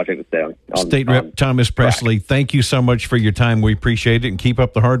need this project to stay on. State Rep Thomas Presley, thank you so much for your time. We appreciate it, and keep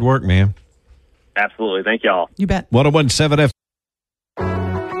up the hard work, man. Absolutely. Thank y'all. You bet. 101.7 FM.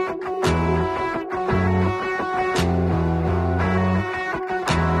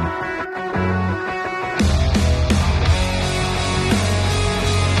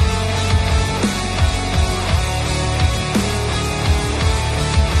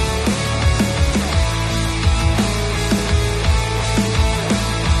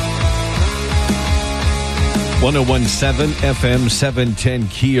 .101.7 FM 710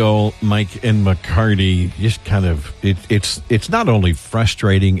 KEEL, Mike and McCarty. Just kind of it's not only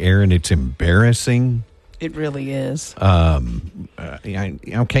frustrating, Aaron, it's embarrassing. It really is.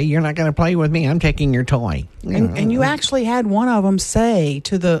 Okay, you're not going to play with me. I'm taking your toy. And you actually had one of them say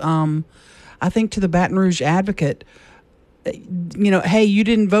to the I think to the Baton Rouge Advocate, hey, you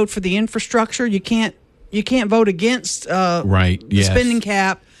didn't vote for the infrastructure. You can't vote against the spending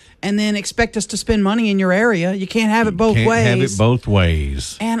cap and then expect us to spend money in your area. You can't have it both ways. Can't have it both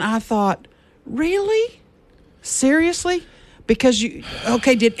ways. And I thought, really? Seriously? Because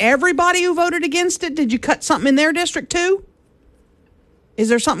did everybody who voted against it, did you cut something in their district too? Is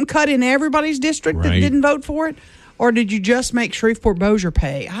there something cut in everybody's district that didn't vote for it? Or did you just make Shreveport Bossier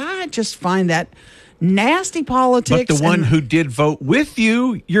pay? I just find that nasty politics. But the one who did vote with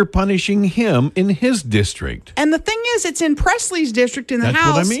you, you're punishing him in his district. And the thing is, it's in Presley's district in the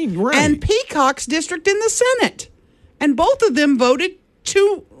House. That's what I mean, right. And Peacock's district in the Senate. And both of them voted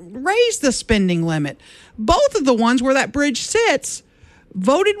to raise the spending limit. Both of the ones where that bridge sits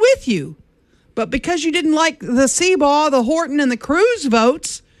voted with you. But because you didn't like the Seabaugh, the Horton, and the Cruz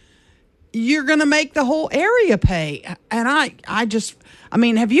votes, you're going to make the whole area pay. And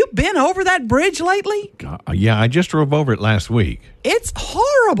have you been over that bridge lately? Yeah, I just drove over it last week. It's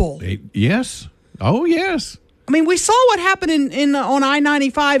horrible. Yes. Oh, yes. I mean, we saw what happened on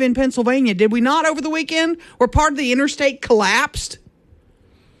I-95 in Pennsylvania. Did we not over the weekend where part of the interstate collapsed?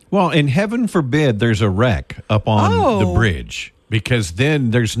 Well, and heaven forbid there's a wreck up on the bridge, because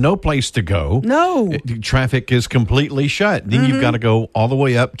then there's no place to go. No. Traffic is completely shut. Then you've got to go all the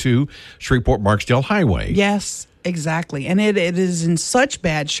way up to Shreveport-Barksdale Highway. Yes, exactly. And it is in such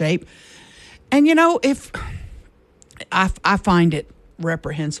bad shape. And, if I find it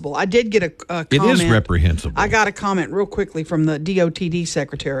reprehensible. I did get a comment. It is reprehensible. I got a comment real quickly from the DOTD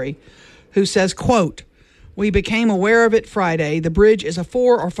secretary who says, quote, "We became aware of it Friday. The bridge is a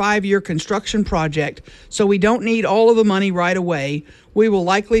 4 or 5 year construction project, so we don't need all of the money right away. We will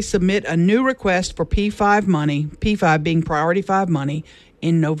likely submit a new request for P5 money, P5 being Priority 5 money,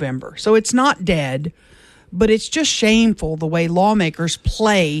 in November." So it's not dead, but it's just shameful the way lawmakers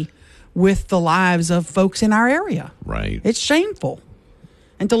play with the lives of folks in our area. Right. It's shameful.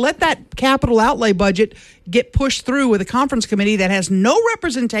 And to let that capital outlay budget get pushed through with a conference committee that has no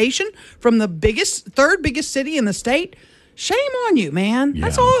representation from the third biggest city in the state, shame on you, man. Yeah.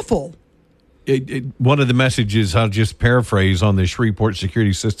 That's awful. One of the messages, I'll just paraphrase on the Shreveport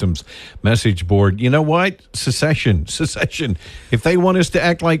Security Systems message board, you know what? Secession. If they want us to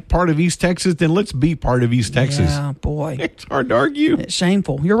act like part of East Texas, then let's be part of East Texas. Yeah, boy. It's hard to argue. It's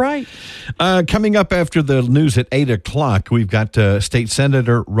shameful. You're right. Coming up after the news at 8 o'clock, we've got State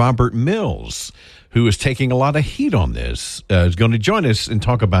Senator Robert Mills, who is taking a lot of heat on this, is going to join us and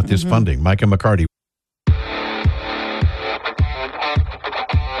talk about this funding. Mike and McCarty.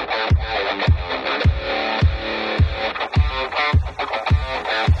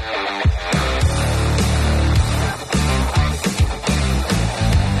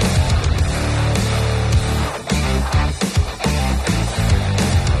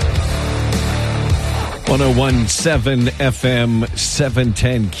 1017 FM,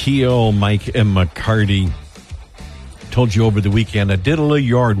 710 KEEL, Mike and McCarty. Told you over the weekend, I did a little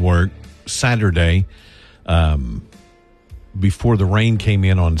yard work Saturday before the rain came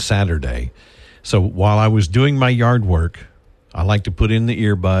in on Saturday. So while I was doing my yard work, I like to put in the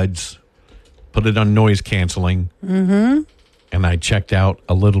earbuds, put it on noise canceling, and I checked out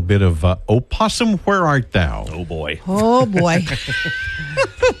a little bit of Opossum, Where Art Thou? Oh, boy. Oh, boy.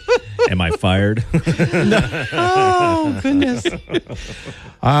 Am I fired? Oh, goodness.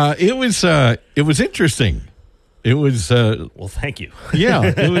 It was interesting. It was well, thank you. yeah.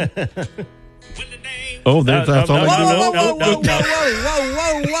 It was, oh, that's all I can do.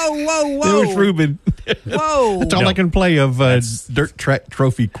 Whoa. There was Ruben. Whoa. That's all I can play of Dirt Track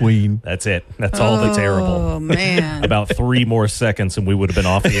Trophy Queen. That's it. That's all that's arable. Oh, man. About 3 more seconds and we would have been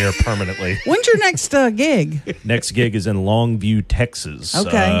off the air permanently. When's your next gig? Next gig is in Longview, Texas.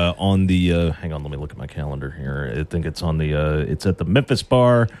 Okay. On the hang on, let me look at my calendar here. I think it's on the it's at the Memphis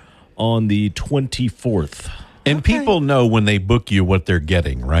Bar on the 24th. And people know when they book you what they're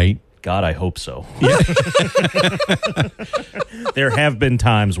getting, right? God, I hope so. There have been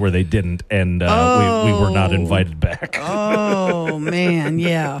times where they didn't, and we were not invited back. Oh, man,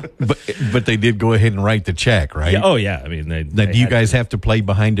 yeah. But they did go ahead and write the check, right? Yeah, oh, yeah. I mean, Now, do you guys have to play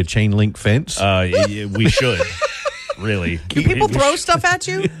behind a chain link fence? We should. Really. Do people throw stuff at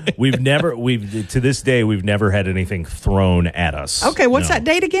you? To this day, we've never had anything thrown at us. Okay, what's that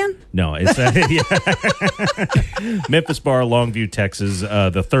date again? No, it's Memphis Bar, Longview, Texas,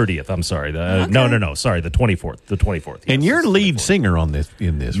 the 30th. I'm sorry. No, sorry, the 24th. The 24th. And you're lead singer in this,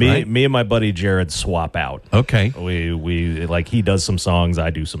 right? Me and my buddy Jared swap out. Okay. We like he does some songs, I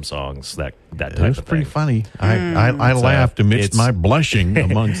do some songs, that type of thing. That's pretty funny. I laughed amidst my blushing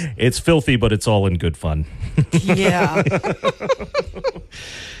amongst. It's filthy, but it's all in good fun. Yeah.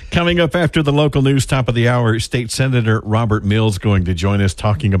 Coming up after the local news, top of the hour, State Senator Robert Mills going to join us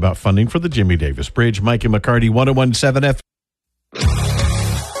talking about funding for the Jimmy Davis Bridge. Mike and McCarty, 1017 F.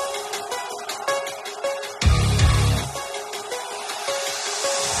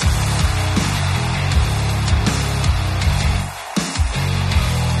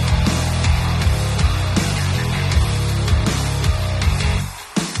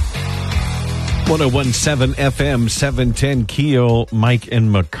 1017 FM, 710 KEEL, Mike and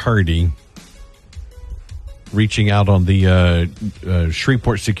McCarty. Reaching out on the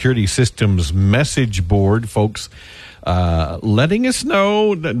Shreveport Security Systems message board, folks, letting us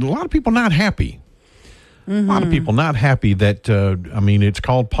know that a lot of people not happy. A lot of people not happy that, it's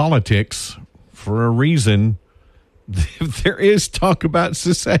called politics for a reason. There is talk about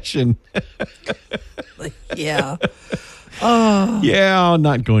secession. Yeah. Yeah,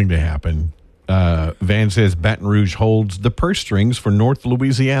 not going to happen. Van says Baton Rouge holds the purse strings for North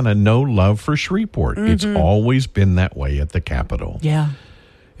Louisiana. No love for Shreveport. It's always been that way at the Capitol. Yeah.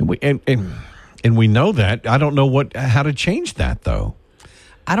 And we know that. I don't know how to change that, though.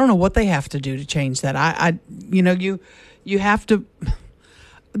 I don't know what they have to do to change that. You have to.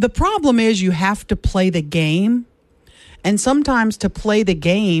 The problem is you have to play the game, and sometimes to play the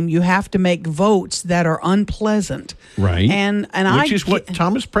game, you have to make votes that are unpleasant. Right. Which is what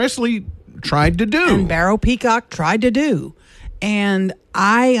Thomas Presley tried to do. And Barrow Peacock tried to do. And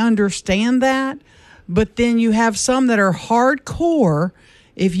I understand that, but then you have some that are hardcore.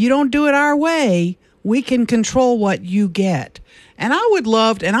 If you don't do it our way, we can control what you get. And I would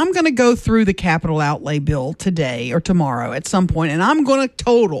love, and I'm going to go through the capital outlay bill today or tomorrow at some point, and I'm going to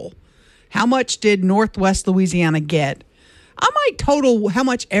total how much did Northwest Louisiana get. I might total how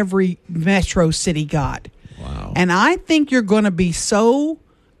much every metro city got. Wow. And I think you're going to be so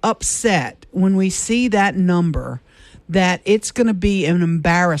upset when we see that number that it's going to be an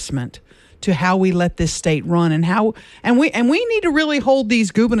embarrassment to how we let this state run and we need to really hold these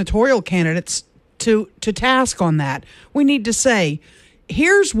gubernatorial candidates to task on that. We need to say,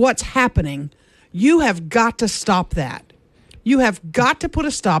 here's what's happening. You have got to stop that. You have got to put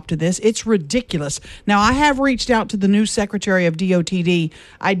a stop to this. It's ridiculous. Now, I have reached out to the new Secretary of DOTD.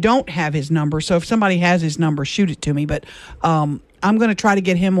 I don't have his number, so if somebody has his number, shoot it to me. But I'm going to try to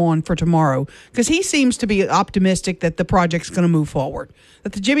get him on for tomorrow because he seems to be optimistic that the project's going to move forward,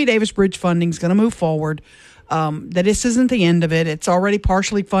 that the Jimmy Davis Bridge funding is going to move forward, that this isn't the end of it. It's already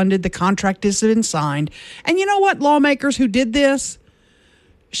partially funded. The contract has been signed. And you know what, lawmakers who did this?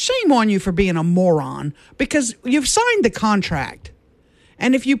 Shame on you for being a moron because you've signed the contract.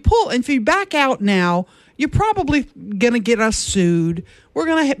 And if you back out now, you're probably going to get us sued. We're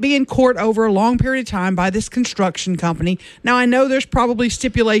going to be in court over a long period of time by this construction company. Now, I know there's probably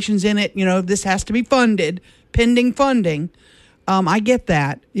stipulations in it. This has to be funded, pending funding. I get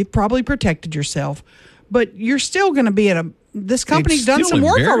that. You've probably protected yourself. but you're still going to be at this company's done some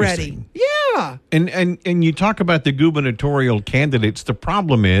work already. Yeah. And you talk about the gubernatorial candidates. The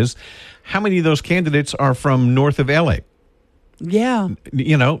problem is, how many of those candidates are from north of LA? Yeah.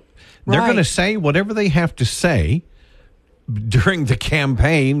 You know, they're going to say whatever they have to say during the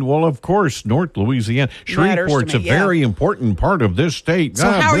campaign. Well, of course, North Louisiana, Shreveport's a very important part of this state. So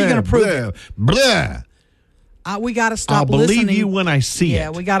how are you going to prove it? Blah. We got to stop listening. I'll believe you when I see it.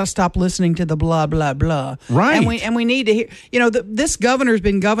 Yeah, we got to stop listening to the blah, blah, blah. Right. And we need to hear, this governor's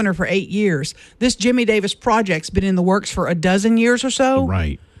been governor for 8 years. This Jimmy Davis project's been in the works for a dozen years or so.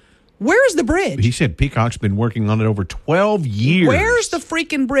 Right. Where's the bridge? He said Peacock's been working on it over 12 years. Where's the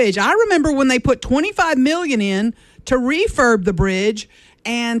freaking bridge? I remember when they put $25 million in to refurb the bridge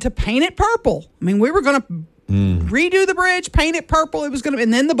and to paint it purple. I mean, we were going to redo the bridge, paint it purple. It was going to,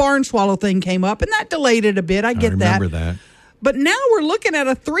 and then the barn swallow thing came up, and that delayed it a bit. I remember that. But now we're looking at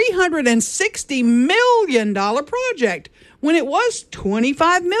a $360 million project when it was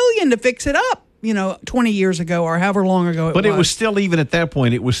 $25 million to fix it up. 20 years ago or however long ago it was. But it was still, even at that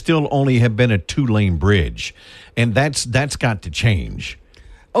point, it was still only have been a 2-lane bridge. And that's got to change.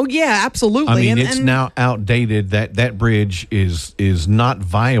 Oh, yeah, absolutely. I mean, it's now outdated. That bridge is not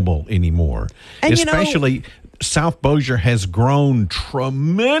viable anymore. And especially South Bossier has grown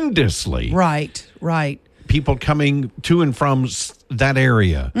tremendously. Right. People coming to and from that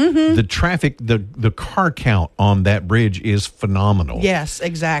area. Mm-hmm. The traffic, the car count on that bridge is phenomenal. Yes,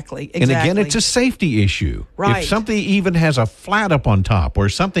 exactly. And again, it's a safety issue. Right. If something even has a flat up on top or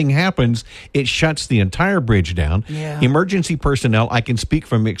something happens, it shuts the entire bridge down. Yeah. Emergency personnel, I can speak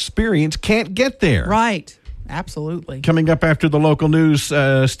from experience, can't get there. Right. Absolutely. Coming up after the local news,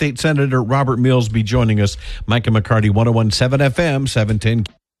 State Senator Robert Mills be joining us. Mike and McCarty, 101.7 FM,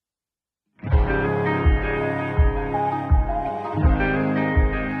 710.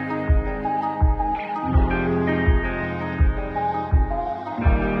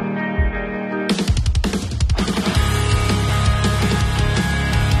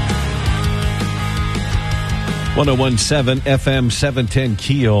 .101.7 FM 710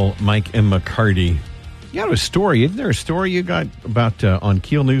 KEEL, Mike and McCarty. You got a story, isn't there a story you got about on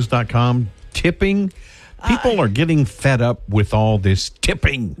KEELnews.com? Tipping. People are getting fed up with all this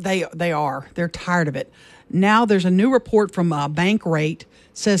tipping. They are. They're tired of it. Now there's a new report from Bankrate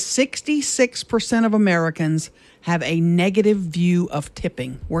says 66% of Americans have a negative view of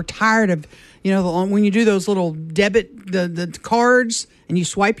tipping. We're tired of, when you do those little debit, the cards, and you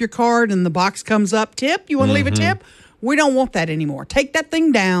swipe your card and the box comes up, tip, you want to leave a tip? We don't want that anymore. Take that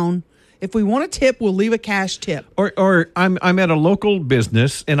thing down. If we want a tip, we'll leave a cash tip. Or I'm at a local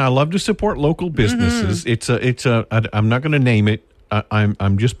business, and I love to support local businesses. Mm-hmm. I'm not going to name it.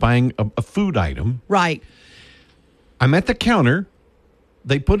 I'm just buying a food item. Right. I'm at the counter.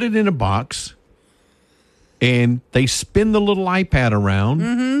 They put it in a box, and they spin the little iPad around.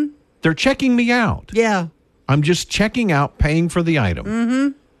 Mm-hmm. They're checking me out. Yeah. I'm just checking out, paying for the item.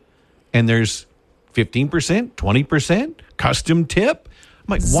 Mm-hmm. And there's 15%, 20%, custom tip.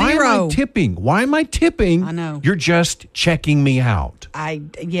 I'm like, why am I tipping? Why am I tipping? I know. You're just checking me out.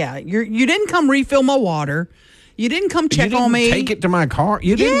 You didn't come refill my water. You didn't come check on me. Take it to my car.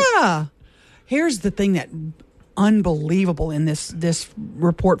 You didn't. Yeah. Here's the thing that unbelievable in this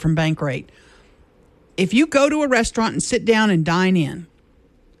report from Bankrate. If you go to a restaurant and sit down and dine in,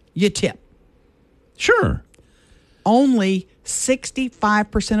 you tip. Sure. Only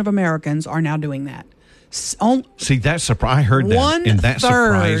 65% of Americans are now doing that. See, that's I heard that, and that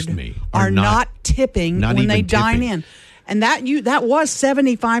surprised me. Are not tipping when they dine in, and that was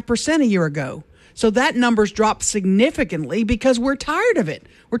 75% a year ago. So that number's dropped significantly because we're tired of it.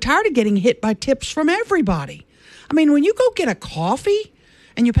 We're tired of getting hit by tips from everybody. I mean, when you go get a coffee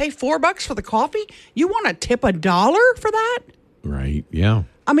and you pay $4 for the coffee, you want to tip $1 for that? Right. Yeah.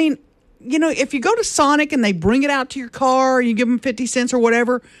 I mean, if you go to Sonic and they bring it out to your car, and you give them 50 cents or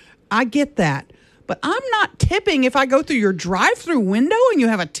whatever, I get that. But I'm not tipping if I go through your drive-through window and you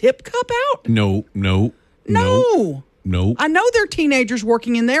have a tip cup out. No. I know they're teenagers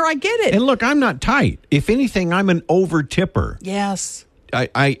working in there. I get it. And look, I'm not tight. If anything, I'm an over tipper. Yes.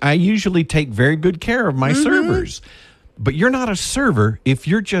 I usually take very good care of my servers. But you're not a server if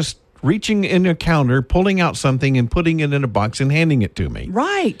you're just reaching in a counter, pulling out something and putting it in a box and handing it to me.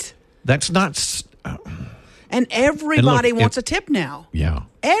 Right. That's not... And everybody wants a tip now. Yeah.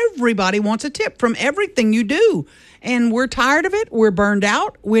 Everybody wants a tip from everything you do. And we're tired of it. We're burned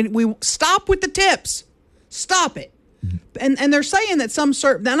out. We stop with the tips. Stop it. And they're saying that some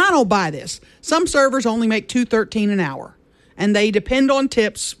and I don't buy this. Some servers only make $2.13 an hour, and they depend on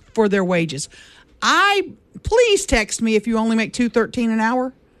tips for their wages. Please text me if you only make $2.13 an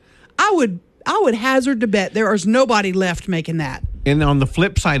hour. I would would hazard to bet there is nobody left making that. And on the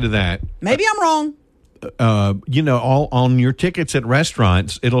flip side of that, maybe I'm wrong. All on your tickets at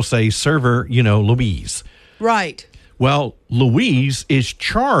restaurants, it'll say server, Louise. Right. Well, Louise is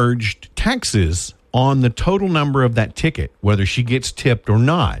charged taxes on the total number of that ticket, whether she gets tipped or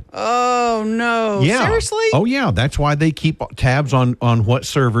not. Oh, no. Yeah. Seriously? Oh, yeah. That's why they keep tabs on what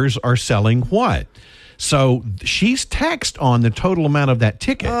servers are selling what. So she's taxed on the total amount of that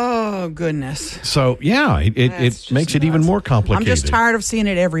ticket. Oh, goodness. So, yeah, it makes it even more complicated. I'm just tired of seeing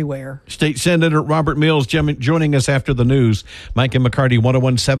it everywhere. State Senator Robert Mills joining us after the news. Mike and McCarty,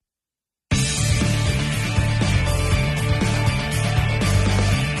 1017.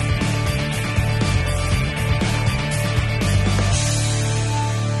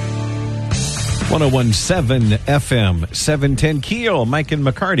 .117 FM, 710 KEEL, Mike and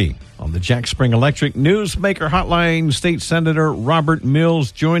McCarty on the Jack Spring Electric Newsmaker Hotline. State Senator Robert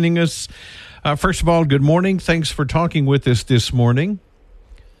Mills joining us. First of all, good morning. Thanks for talking with us this morning.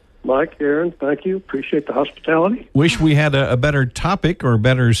 Mike, Aaron, thank you. Appreciate the hospitality. Wish we had a better topic or a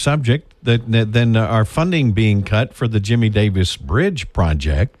better subject than our funding being cut for the Jimmy Davis Bridge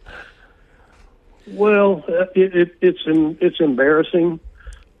project. Well, it's embarrassing.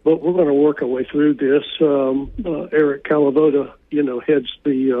 But we're going to work our way through this. Eric Calavoda, heads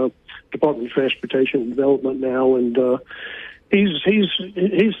the Department of Transportation and Development now, and he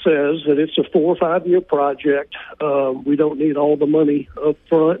says that it's a 4 or 5 year project. We don't need all the money up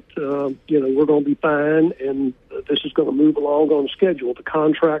front. We're going to be fine, and this is going to move along on schedule. The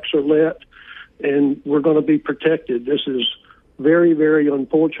contracts are let, and we're going to be protected. This is very, very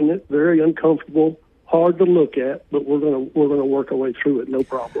unfortunate, very uncomfortable. Hard to look at, but we're gonna work our way through it, no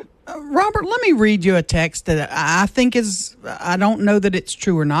problem. Robert, let me read you a text that I think I don't know that it's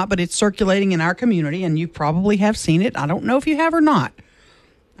true or not, but it's circulating in our community, and you probably have seen it. I don't know if you have or not.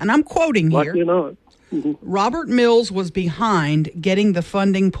 And I'm quoting here. Likely not. Mm-hmm. Robert Mills was behind getting the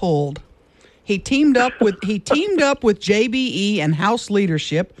funding pulled. He teamed up with JBE and House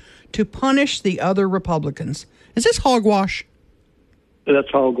leadership to punish the other Republicans. Is this hogwash?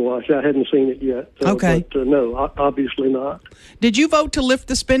 That's hogwash. I hadn't seen it yet. Okay. But no, obviously not. Did you vote to lift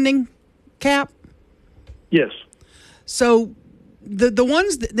the spending cap? Yes. So the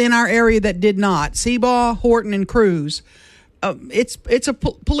ones in our area that did not, Seabaugh, Horton, and Cruz, it's a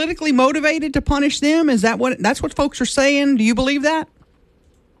politically motivated to punish them? Is that's what folks are saying? Do you believe that?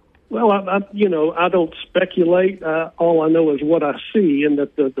 Well, I don't speculate. All I know is what I see, and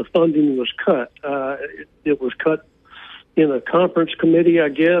that the funding was cut. It was cut in a conference committee, I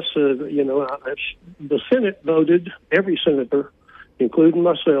guess. The Senate voted, every senator, including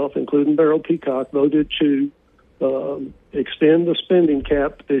myself, including Beryl Peacock, voted to extend the spending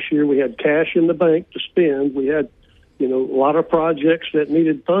cap this year. We had cash in the bank to spend. We had, a lot of projects that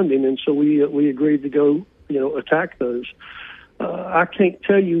needed funding, and so we agreed to go, attack those. I can't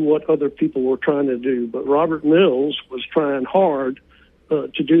tell you what other people were trying to do, but Robert Mills was trying hard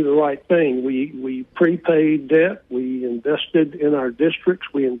to do the right thing. We prepaid debt. We invested in our districts.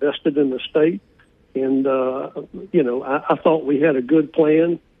 We invested in the state. And, I thought we had a good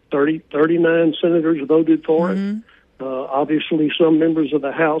plan. 39 senators voted for it. Obviously, some members of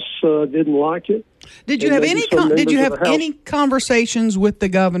the House didn't like it. Did you have any conversations with the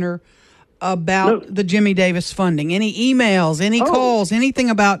governor about the Jimmy Davis funding? Any emails, any calls, anything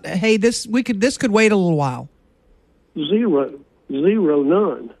about, hey, this could wait a little while? Zero,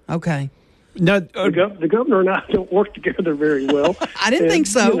 none. Okay. Now, the governor and I don't work together very well. I didn't think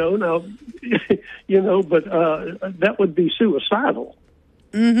so. But that would be suicidal.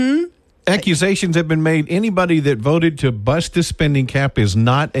 Mm-hmm. Accusations have been made. Anybody that voted to bust the spending cap is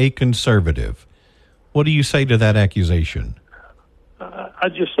not a conservative. What do you say to that accusation? I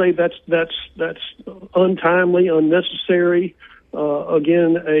just say that's untimely, unnecessary.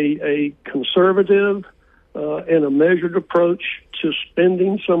 Again, a conservative and a measured approach to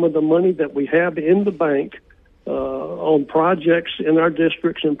spending some of the money that we have in the bank on projects in our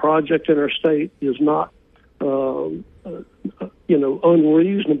districts and projects in our state is not,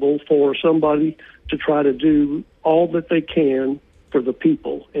 unreasonable for somebody to try to do all that they can for the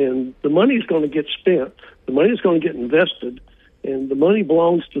people. And the money is going to get spent. The money is going to get invested. And the money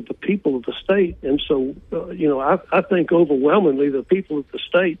belongs to the people of the state. And so, I think overwhelmingly the people of the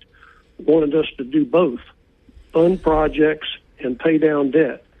state wanted us to do both, fund projects and pay down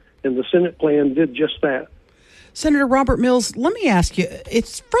debt. And the Senate plan did just that. Senator Robert Mills, let me ask you,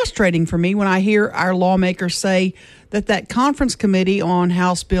 it's frustrating for me when I hear our lawmakers say that conference committee on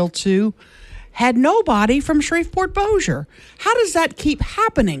House Bill 2 had nobody from Shreveport Bossier. How does that keep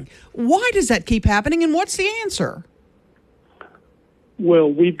happening? Why does that keep happening, and what's the answer?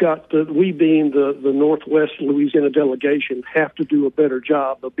 Well, we being the Northwest Louisiana delegation, have to do a better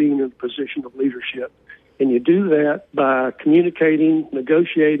job of being in a position of leadership. And you do that by communicating,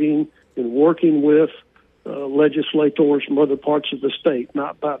 negotiating, and working with legislators from other parts of the state,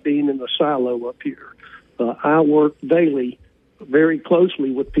 not by being in a silo up here. I work daily very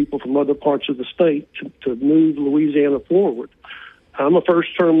closely with people from other parts of the state to move Louisiana forward. I'm a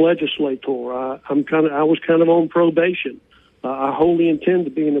first-term legislator. I was kind of on probation. I wholly intend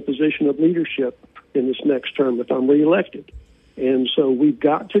to be in a position of leadership in this next term if I'm reelected. And so we've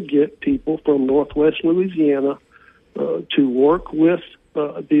got to get people from Northwest Louisiana to work with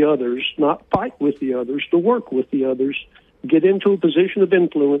the others, not fight with the others, to work with the others, get into a position of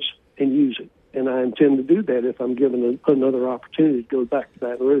influence and use it. And I intend to do that if I'm given another opportunity to go back to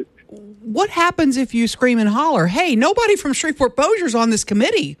that route. What happens if you scream and holler, hey, nobody from Shreveport Bossier's on this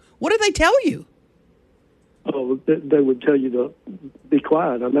committee? What do they tell you? Oh, they would tell you to be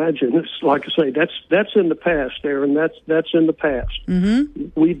quiet. Imagine it's like I say, that's in the past, Aaron. That's in the past. Mm-hmm.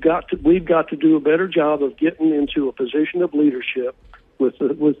 We've got to do a better job of getting into a position of leadership with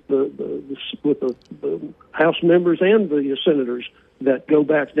the House members and the senators that go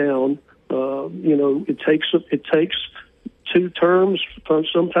back down. It takes 2 terms,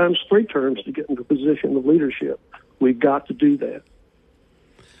 sometimes 3 terms, to get into a position of leadership. We've got to do that.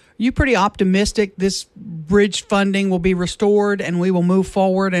 You pretty optimistic this bridge funding will be restored and we will move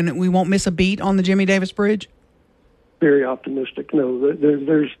forward and we won't miss a beat on the Jimmy Davis Bridge? Very optimistic. No,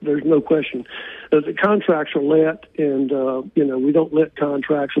 there's no question. The contracts are let, and we don't let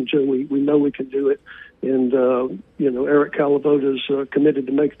contracts until we know we can do it. And Eric Calavota's committed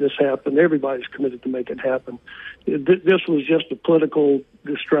to make this happen. Everybody's committed to make it happen. This was just a political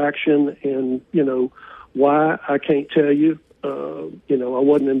distraction, and why, I can't tell you. I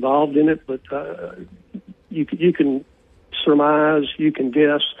wasn't involved in it, but you can surmise, you can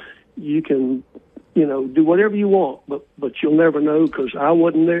guess, you can do whatever you want, but you'll never know because I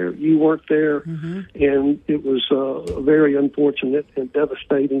wasn't there, you weren't there, mm-hmm. and it was very unfortunate and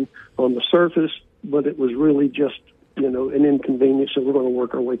devastating on the surface, but it was really just an inconvenience, and we're going to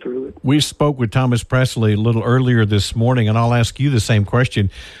work our way through it. We spoke with Thomas Presley a little earlier this morning, and I'll ask you the same question.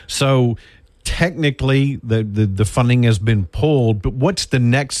 So technically, the funding has been pulled, but what's the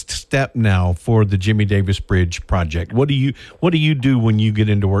next step now for the Jimmy Davis Bridge project? What do you do when you get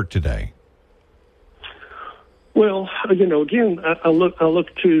into work today? Well, again, I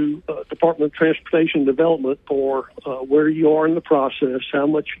look to Department of Transportation Development for where you are in the process, how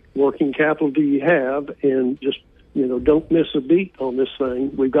much working capital do you have, and just don't miss a beat on this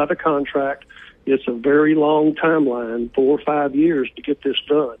thing. We've got a contract. It's a very long timeline, 4 or 5 years to get this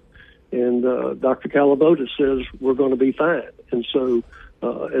done. And Dr. Calavota says we're going to be fine. And so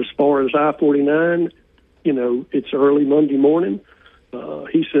as far as I-49, it's early Monday morning.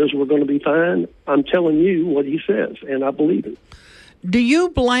 He says we're going to be fine. I'm telling you what he says, and I believe it. Do you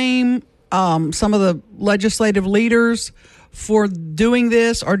blame some of the legislative leaders for doing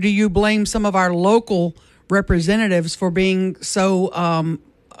this, or do you blame some of our local representatives for being so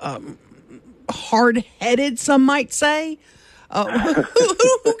hard-headed, some might say?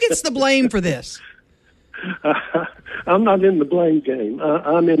 Who gets the blame for this? I'm not in the blame game.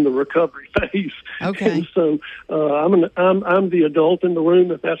 I'm in the recovery phase. Okay. And so I'm the adult in the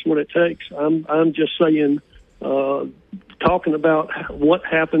room if that's what it takes. I'm just saying, talking about what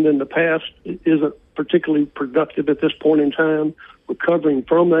happened in the past isn't particularly productive at this point in time. Recovering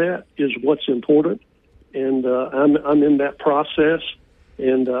from that is what's important, and I'm in that process.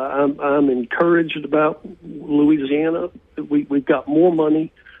 And I'm encouraged about Louisiana. We've got more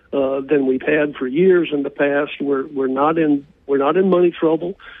money than we've had for years in the past. We're not in money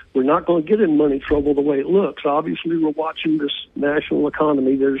trouble. We're not going to get in money trouble the way it looks. Obviously, we're watching this national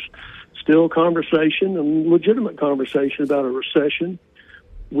economy. There's still conversation and legitimate conversation about a recession.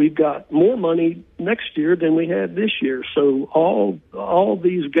 We've got more money next year than we had this year. So all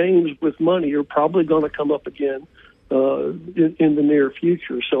these games with money are probably going to come up again in the near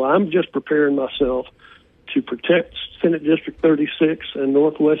future. So I'm just preparing myself to protect Senate District 36 and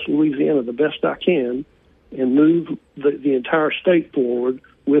Northwest Louisiana the best I can and move the entire state forward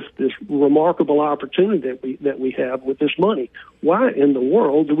with this remarkable opportunity that we have with this money. Why in the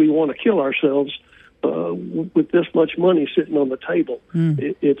world do we want to kill ourselves with this much money sitting on the table?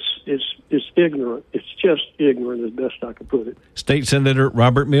 It's ignorant. It's just ignorant as best I can put it. State Senator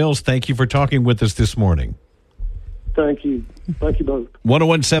Robert Mills, thank you for talking with us this morning. Thank you. Thank you both.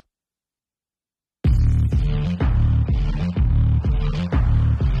 1017.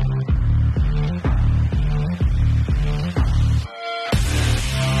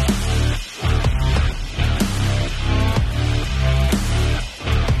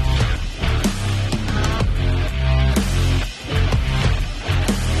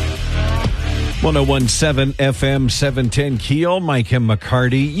 1017 FM 710 Keel, Mike and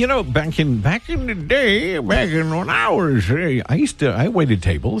McCarty. You know, back in the day, when I was, I waited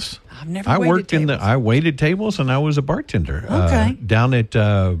tables. I've never waited tables. I waited tables, and I was a bartender. Okay. Down at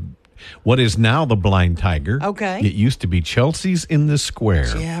what is now the Blind Tiger. Okay. It used to be Chelsea's in the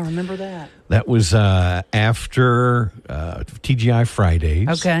Square. Yeah, I remember that. That was after TGI Fridays.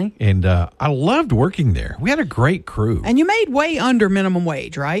 Okay. And I loved working there. We had a great crew. And you made way under minimum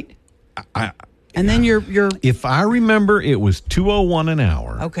wage, right? And then you're if I remember, it was $2.01 an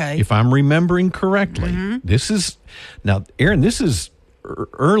hour. Okay. If I'm remembering correctly. Mm-hmm. This is now, Aaron, this is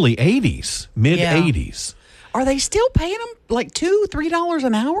early 80s, mid 80s. Are they still paying them like $2-3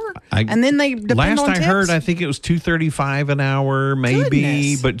 an hour? And then they depend last on I tips? heard, I think it was $2.35 an hour, maybe.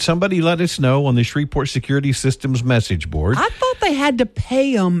 Goodness. But somebody let us know on the Shreveport Security Systems message board. I thought they had to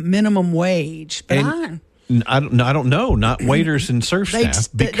pay them minimum wage, but I don't know. Not waiters and serve staff,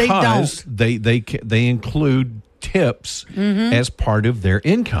 because they include tips as part of their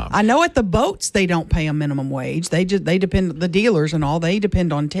income. I know at the boats they don't pay a minimum wage. They depend, the dealers and all, they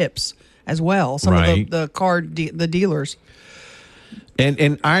depend on tips as well. Some of the dealers.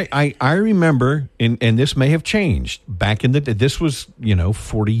 And I remember, and this may have changed back in the day. This was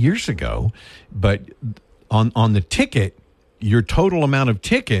 40 years ago, but on the ticket, your total amount of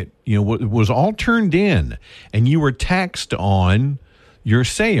ticket was all turned in, and you were taxed on your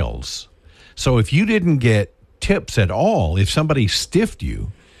sales. So if you didn't get tips at all, if somebody stiffed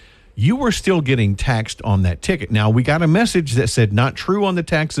you, you were still getting taxed on that ticket. Now, we got a message that said not true on the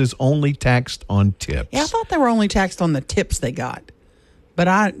taxes, only taxed on tips. Yeah, I thought they were only taxed on the tips they got. But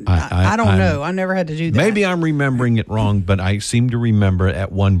I don't know. I never had to do that. Maybe I'm remembering it wrong, but I seem to remember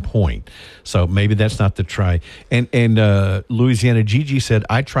at one point. So maybe that's not the try. And Louisiana Gigi said,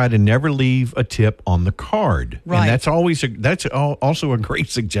 I try to never leave a tip on the card. Right. And that's also a great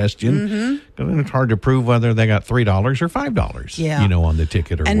suggestion. It's hard to prove whether they got $3 or $5, on the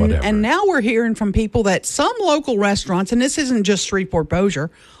ticket or whatever. And now we're hearing from people that some local restaurants, and this isn't just Shreveport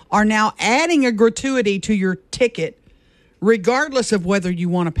Bossier, are now adding a gratuity to your ticket, regardless of whether you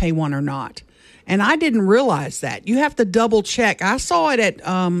want to pay one or not. And I didn't realize that. You have to double check. I saw it at,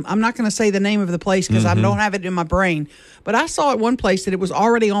 I'm not going to say the name of the place because I don't have it in my brain, but I saw at one place that it was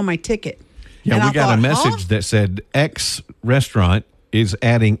already on my ticket. Yeah, and we got a message that said X restaurant is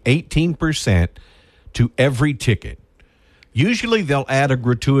adding 18% to every ticket. Usually they'll add a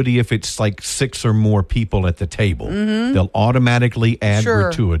gratuity if it's like 6 or more people at the table. They'll automatically add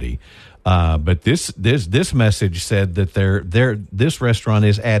gratuity. But this message said that this restaurant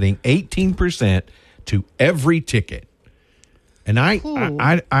is adding 18% to every ticket, and I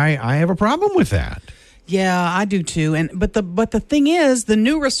have a problem with that. Yeah, I do too. But the thing is, the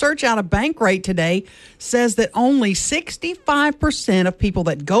new research out of Bankrate today says that only 65% of people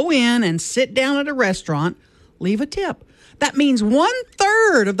that go in and sit down at a restaurant leave a tip. That means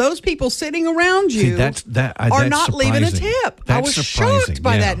 1/3 of those people sitting around you are not leaving a tip. I was shocked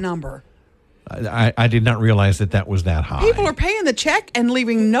by that number. I did not realize that was that high. People are paying the check and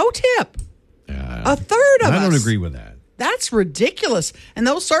leaving no tip. 1/3 of us. I don't agree with that. That's ridiculous. And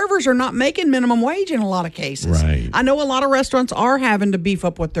those servers are not making minimum wage in a lot of cases. Right. I know a lot of restaurants are having to beef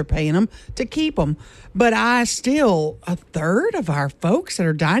up what they're paying them to keep them. But 1/3 of our folks that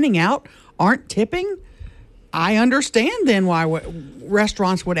are dining out aren't tipping. I understand then why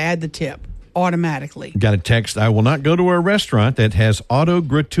restaurants would add the tip automatically. Got a text, I will not go to a restaurant that has auto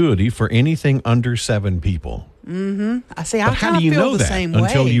gratuity for anything under 7 people. I say, I kind of feel the same way.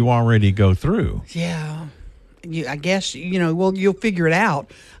 Until you already go through? Yeah. I guess, you'll figure it out.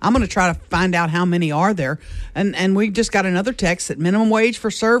 I'm going to try to find out how many are there. And we just got another text that minimum wage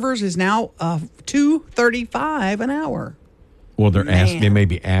for servers is now $2.35 an hour. Well, they may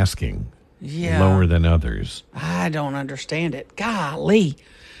be asking lower than others. I don't understand it. Golly.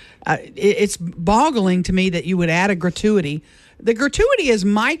 It's boggling to me that you would add a gratuity. The gratuity is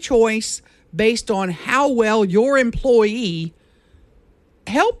my choice based on how well your employee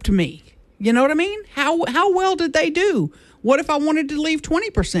helped me. You know what I mean? How well did they do? What if I wanted to leave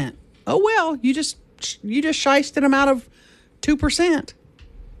 20%? Oh, well, you just shysted them out of 2%.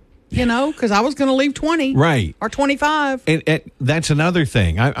 Because I was going to leave 20, right, or 25. And that's another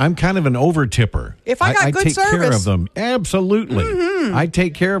thing. I'm kind of an over tipper. If I got good take service, care of them. Absolutely, I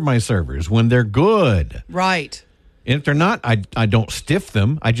take care of my servers when they're good. Right. And if they're not, I don't stiff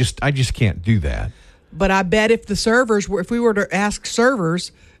them. I just can't do that. But I bet if we were to ask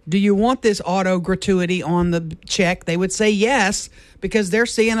servers, do you want this auto gratuity on the check? They would say yes, because they're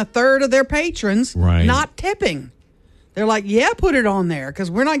seeing 1/3 of their patrons not tipping. They're like, yeah, put it on there,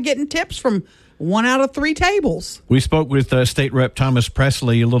 because we're not getting tips from 1 out of 3 tables. We spoke with State Rep Thomas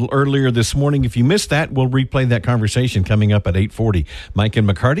Presley a little earlier this morning. If you missed that, we'll replay that conversation coming up at 8:40. Mike and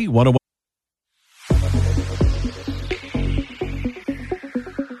McCarty, 101.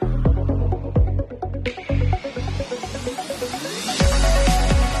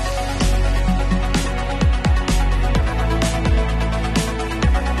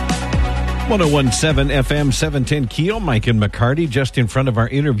 .101.7 FM 710 KEEL, Mike and McCarty, just in front of our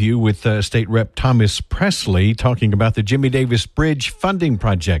interview with State Rep Thomas Presley, talking about the Jimmy Davis Bridge funding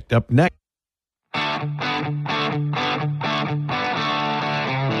project. Up next.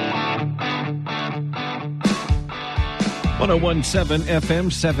 101.7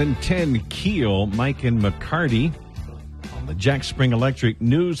 FM 710 KEEL, Mike and McCarty on the Jack Spring Electric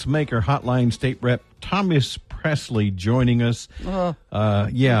Newsmaker Hotline. State Rep Thomas Presley joining us.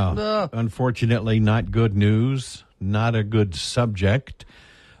 Unfortunately, not good news, not a good subject,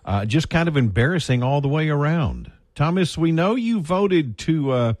 just kind of embarrassing all the way around. Thomas, we know you voted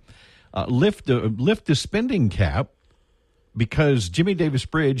to lift the spending cap because Jimmy Davis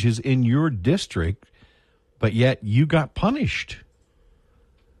Bridge is in your district, but yet you got punished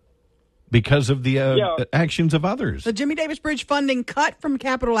because of the actions of others. The Jimmy Davis Bridge funding cut from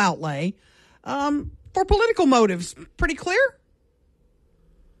capital outlay. For political motives, pretty clear?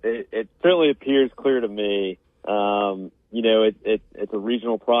 It certainly appears clear to me. It's a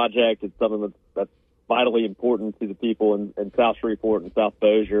regional project. It's something that's vitally important to the people in South Shreveport and South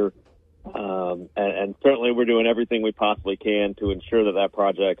Bossier. And certainly we're doing everything we possibly can to ensure that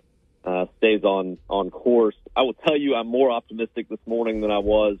project stays on course. I will tell you I'm more optimistic this morning than I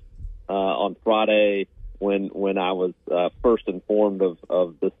was on Friday when I was first informed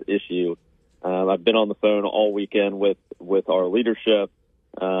of this issue. I've been on the phone all weekend with our leadership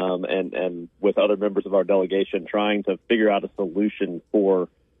and with other members of our delegation trying to figure out a solution for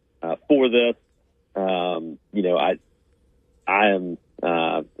this. I am,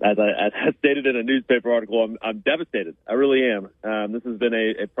 as I stated in a newspaper article, I'm devastated. I really am. This has been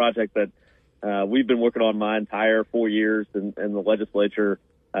a project that we've been working on my entire 4 years in the legislature,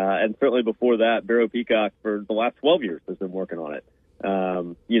 and certainly before that, Barrow Peacock for the last 12 years has been working on it.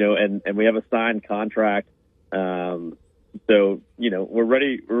 And we have a signed contract. So, we're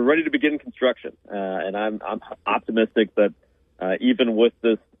ready to begin construction. And I'm optimistic that, even with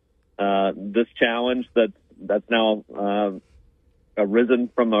this challenge that's now, arisen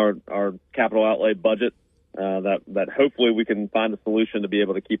from our capital outlay budget, that hopefully we can find a solution to be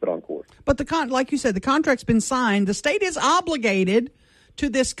able to keep it on course. But like you said, the contract's been signed. The state is obligated to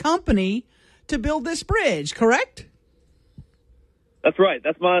this company to build this bridge, correct? That's right.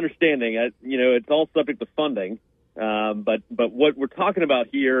 That's my understanding. It's all subject to funding, but what we're talking about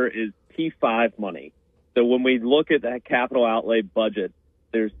here is P5 money. So when we look at that capital outlay budget,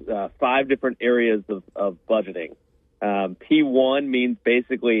 there's 5 different areas of budgeting. P1 means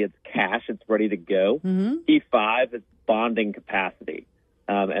basically it's cash, it's ready to go. Mm-hmm. P5 is bonding capacity,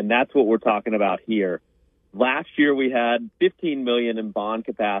 and that's what we're talking about here. Last year we had $15 million in bond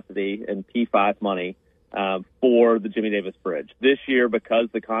capacity and P5 money for the Jimmy Davis Bridge. This year, because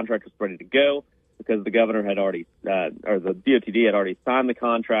the contract was ready to go, because the governor had already, or the DOTD had already signed the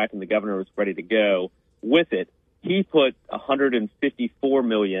contract and the governor was ready to go with it, he put $154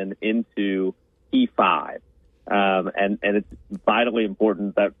 million into P5. And it's vitally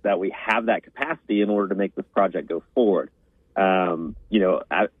important that we have that capacity in order to make this project go forward. As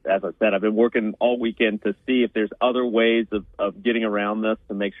I said, I've been working all weekend to see if there's other ways of getting around this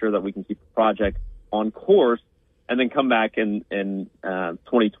to make sure that we can keep the project on course and then come back in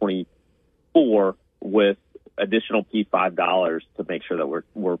 2024 with additional P5 dollars to make sure that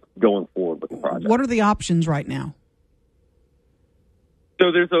we're going forward with the project. What are the options right now?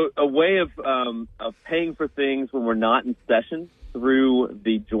 So there's a way of paying for things when we're not in session through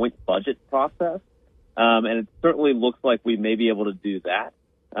the joint budget process, and it certainly looks like we may be able to do that.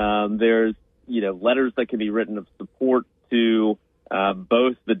 There's letters that can be written of support to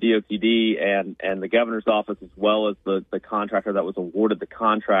both the DOTD and the governor's office, as well as the contractor that was awarded the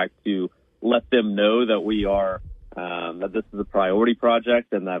contract, to let them know that we are that this is a priority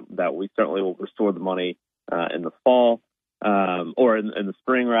project and that we certainly will restore the money in the fall. Or in the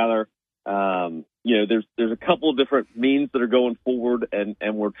spring, rather. There's a couple of different means that are going forward, and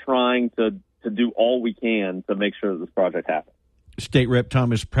we're trying to do all we can to make sure that this project happens. State Rep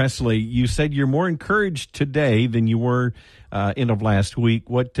Thomas Presley, you said you're more encouraged today than you were end of last week.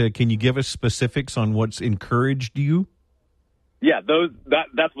 What can you give us specifics on what's encouraged you? Yeah,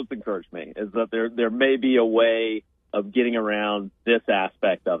 that's what's encouraged me, is that there may be a way of getting around this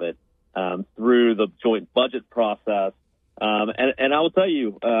aspect of it through the joint budget process. And I will tell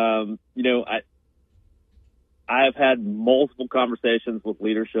you, I have had multiple conversations with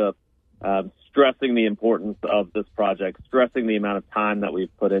leadership, stressing the importance of this project, stressing the amount of time that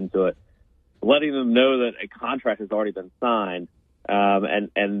we've put into it, letting them know that a contract has already been signed.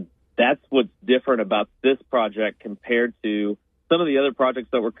 And that's what's different about this project compared to some of the other projects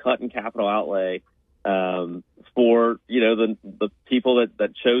that were cut in capital outlay, for, the people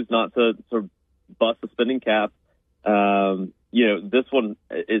that chose not to bust the spending cap. This one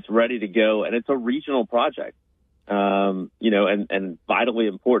is ready to go, and it's a regional project, and vitally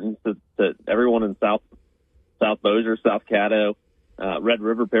important to everyone in South Bossier, South Caddo, Red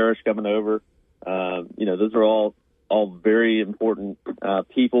River Parish coming over. Those are all very important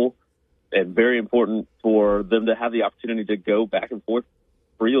people, and very important for them to have the opportunity to go back and forth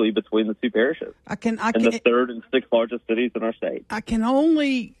freely between the two parishes. And the third and sixth largest cities in our state. I can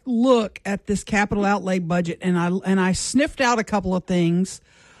only look at this capital outlay budget, and I sniffed out a couple of things.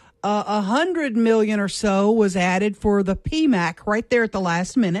 $100 million or so was added for the PMAC right there at the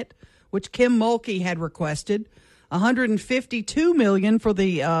last minute, which Kim Mulkey had requested. $152 million for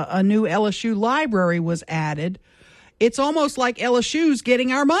the a new LSU library was added. It's almost like LSU's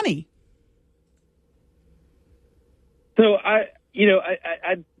getting our money. So I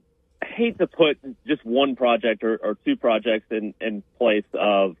hate to put just one project or two projects in place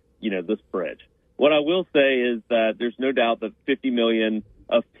of, this bridge. What I will say is that there's no doubt that $50 million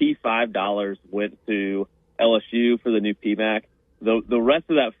of P5 dollars went to LSU for the new PMAC. The rest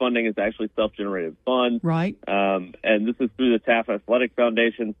of that funding is actually self-generated funds. Right. And this is through the Taft Athletic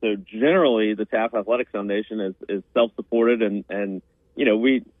Foundation. So generally the Taft Athletic Foundation is self-supported, and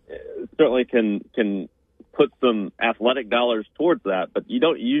we certainly can put some athletic dollars towards that, but you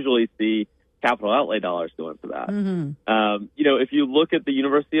don't usually see capital outlay dollars going for that. Mm-hmm. If you look at the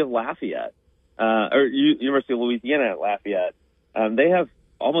University of Lafayette, or University of Louisiana at Lafayette, they have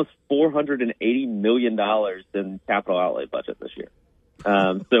almost $480 million in capital outlay budget this year.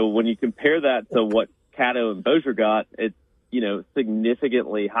 So when you compare that to what Caddo and Bossier got, it's,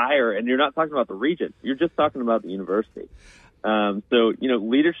 significantly higher, and you're not talking about the region. You're just talking about the university. So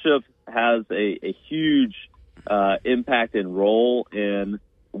leadership has a huge impact and role in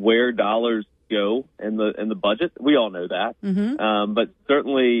where dollars go in the budget. We all know that. Mm-hmm. But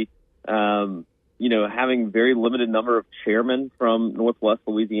certainly, having very limited number of chairmen from Northwest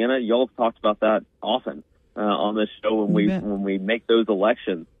Louisiana, y'all have talked about that often on this show when we make those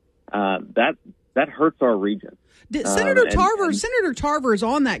elections. That hurts our region. Senator Tarver is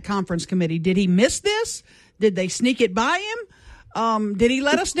on that conference committee. Did he miss this? Did they sneak it by him? Did he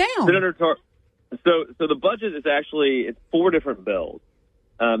let us down? So the budget is it's 4 different bills.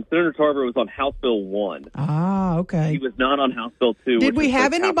 Senator Tarver was on House Bill 1. Ah, okay. He was not on House Bill 2. Did we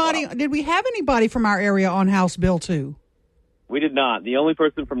have anybody from our area on House Bill 2? We did not. The only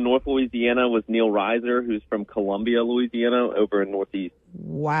person from North Louisiana was Neil Reiser, who's from Columbia, Louisiana, over in Northeast.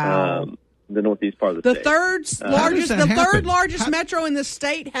 Wow. The northeast part of the state. The third largest metro in the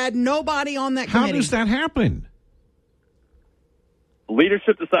state had nobody on that committee. How does that happen?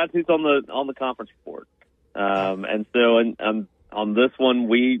 Leadership decides who's on the conference report, and so on this one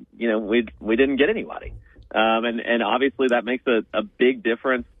we didn't get anybody, and obviously that makes a big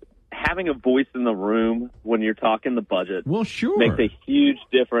difference. Having a voice in the room when you're talking the budget, well, sure, makes a huge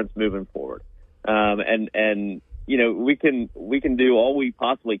difference moving forward. And we can do all we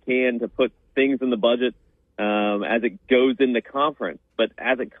possibly can to put things in the budget as it goes into conference, but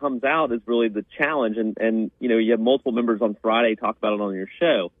as it comes out is really the challenge. And you have multiple members on Friday talk about it on your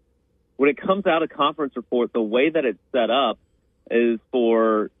show. When it comes out a conference report, the way that it's set up is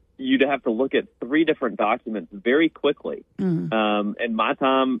for you to have to look at 3 different documents very quickly. Mm. And my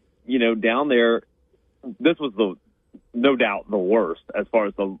time, down there, this was no doubt the worst as far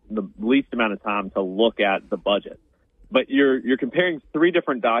as the least amount of time to look at the budget. But you're comparing 3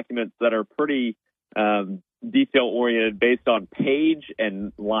 different documents that are pretty detail-oriented based on page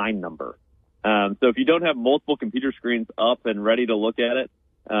and line number. So if you don't have multiple computer screens up and ready to look at it,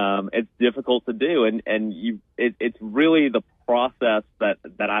 it's difficult to do. And it's really the process that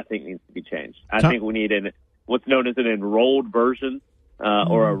I think needs to be changed. I think we need what's known as an enrolled version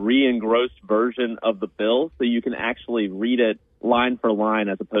or a re-engrossed version of the bill, so you can actually read it line for line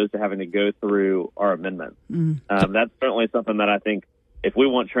as opposed to having to go through our amendments. That's certainly something that I think, if we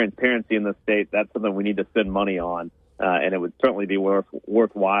want transparency in the state, that's something we need to spend money on, and it would certainly be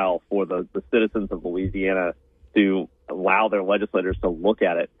worthwhile for the citizens of Louisiana to allow their legislators to look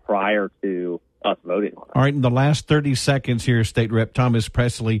at it prior to us voting on it. All right, in the last 30 seconds here, State Rep Thomas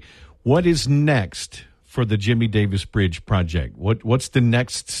Presley, what is next for the Jimmy Davis Bridge project? What's the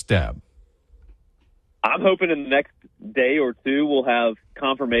next step? I'm hoping in the next day or two we'll have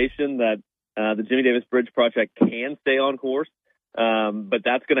confirmation that the Jimmy Davis Bridge project can stay on course, but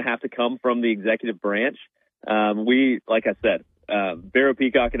that's going to have to come from the executive branch. Like I said, Barrow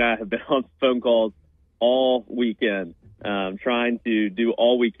Peacock and I have been on phone calls all weekend, trying to do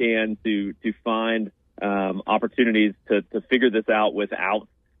all we can to find opportunities to figure this out without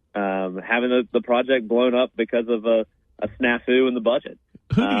having the project blown up because of a snafu in the budget.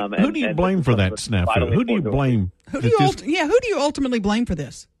 Who do you blame for that snafu? Who do you blame? Who do you ultimately blame for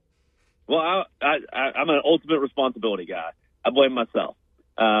this? Well, I'm an ultimate responsibility guy. I blame myself,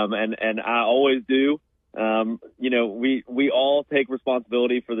 and I always do. We all take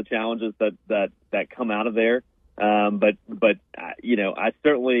responsibility for the challenges that come out of there. But I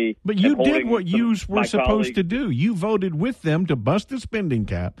certainly. But you did what you were supposed to do. You voted with them to bust the spending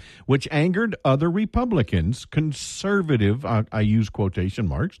cap, which angered other Republicans, conservative. I use quotation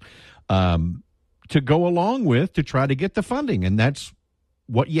marks, to go along with to try to get the funding, and that's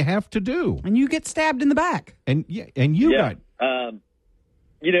what you have to do. And you get stabbed in the back. And you got.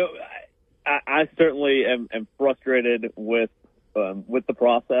 I certainly am frustrated with the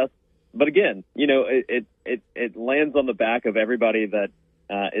process. But again, it lands on the back of everybody that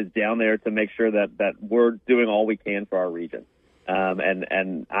is down there to make sure that we're doing all we can for our region.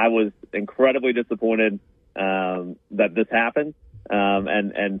 And I was incredibly disappointed that this happened,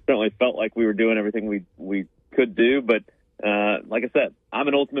 and certainly felt like we were doing everything we could do. But like I said, I'm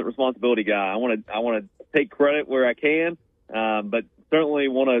an ultimate responsibility guy. I want to take credit where I can, but certainly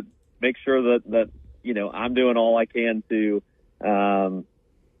want to make sure that I'm doing all I can to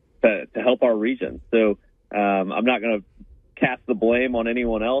help our region. So I'm not going to cast the blame on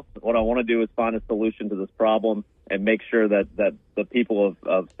anyone else. What I want to do is find a solution to this problem and make sure that the people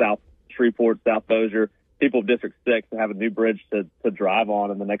of South Shreveport, South Bossier, people of District 6 have a new bridge to drive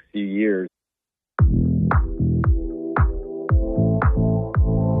on in the next few years.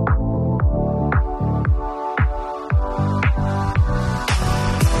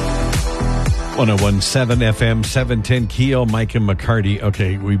 .101.7 FM, 710 KEEL, Mike and McCarty.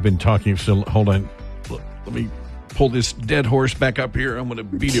 Okay, we've been talking, so hold on. Let me pull this dead horse back up here. I'm going to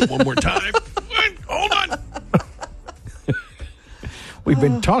beat it one more time. Hold on. We've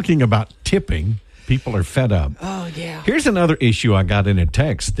been talking about tipping. People are fed up. Oh, yeah. Here's another issue I got in a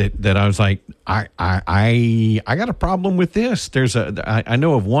text that I was like, I got a problem with this. I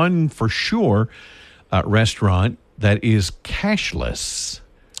know of one for sure restaurant that is cashless.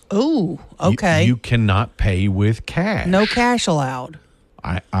 Oh, okay. You cannot pay with cash. No cash allowed.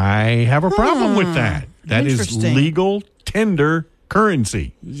 I have a problem with that. That is legal tender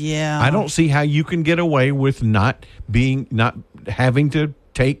currency. Yeah. I don't see how you can get away with not having to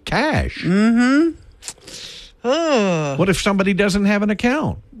take cash. Mm-hmm. What if somebody doesn't have an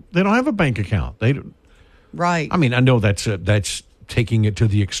account? They don't have a bank account. Right. I mean, I know that's taking it to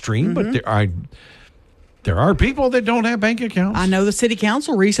the extreme, but there are people that don't have bank accounts. I know the city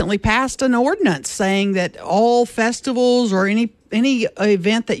council recently passed an ordinance saying that all festivals or any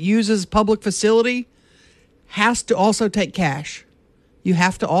event that uses public facility has to also take cash. You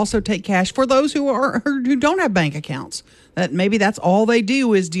have to also take cash for those who don't have bank accounts. That maybe that's all they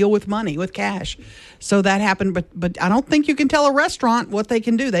do is deal with money, with cash. So that happened, but I don't think you can tell a restaurant what they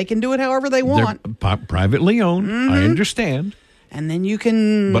can do. They can do it however they want. They're privately owned. I understand. And then you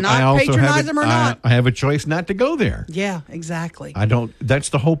can not patronize them or not. I have a choice not to go there. Yeah, exactly. That's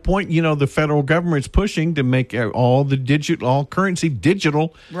the whole point. The federal government's pushing to make all currency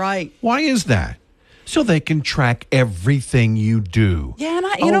digital. Right. Why is that? So they can track everything you do. Yeah, and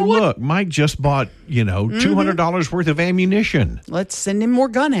you know what? Look, Mike just bought, $200 worth of ammunition. Let's send him more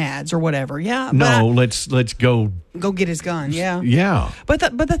gun ads or whatever. Yeah. No, let's go get his gun. Yeah. Yeah. But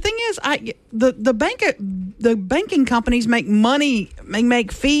the thing is, the banking companies make money,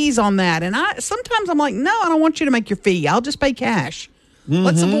 make fees on that, and sometimes I'm like, no, I don't want you to make your fee. I'll just pay cash. Mm-hmm.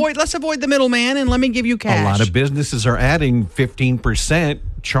 Let's avoid the middleman and let me give you cash. A lot of businesses are adding 15%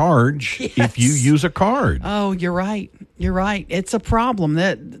 charge if you use a card. Oh, you're right. You're right. It's a problem.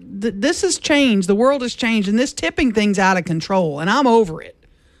 This has changed. The world has changed, and this tipping thing's out of control, and I'm over it.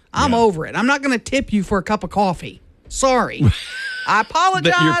 I'm over it. I'm not going to tip you for a cup of coffee. Sorry. I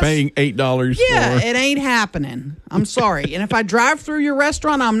apologize. That you're paying $8 for. Yeah, it ain't happening. I'm sorry. And if I drive through your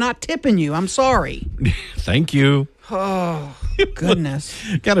restaurant, I'm not tipping you. I'm sorry. Thank you. Oh, goodness.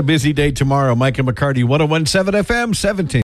 Got a busy day tomorrow. Mike and McCarty, 101.7 FM, 17.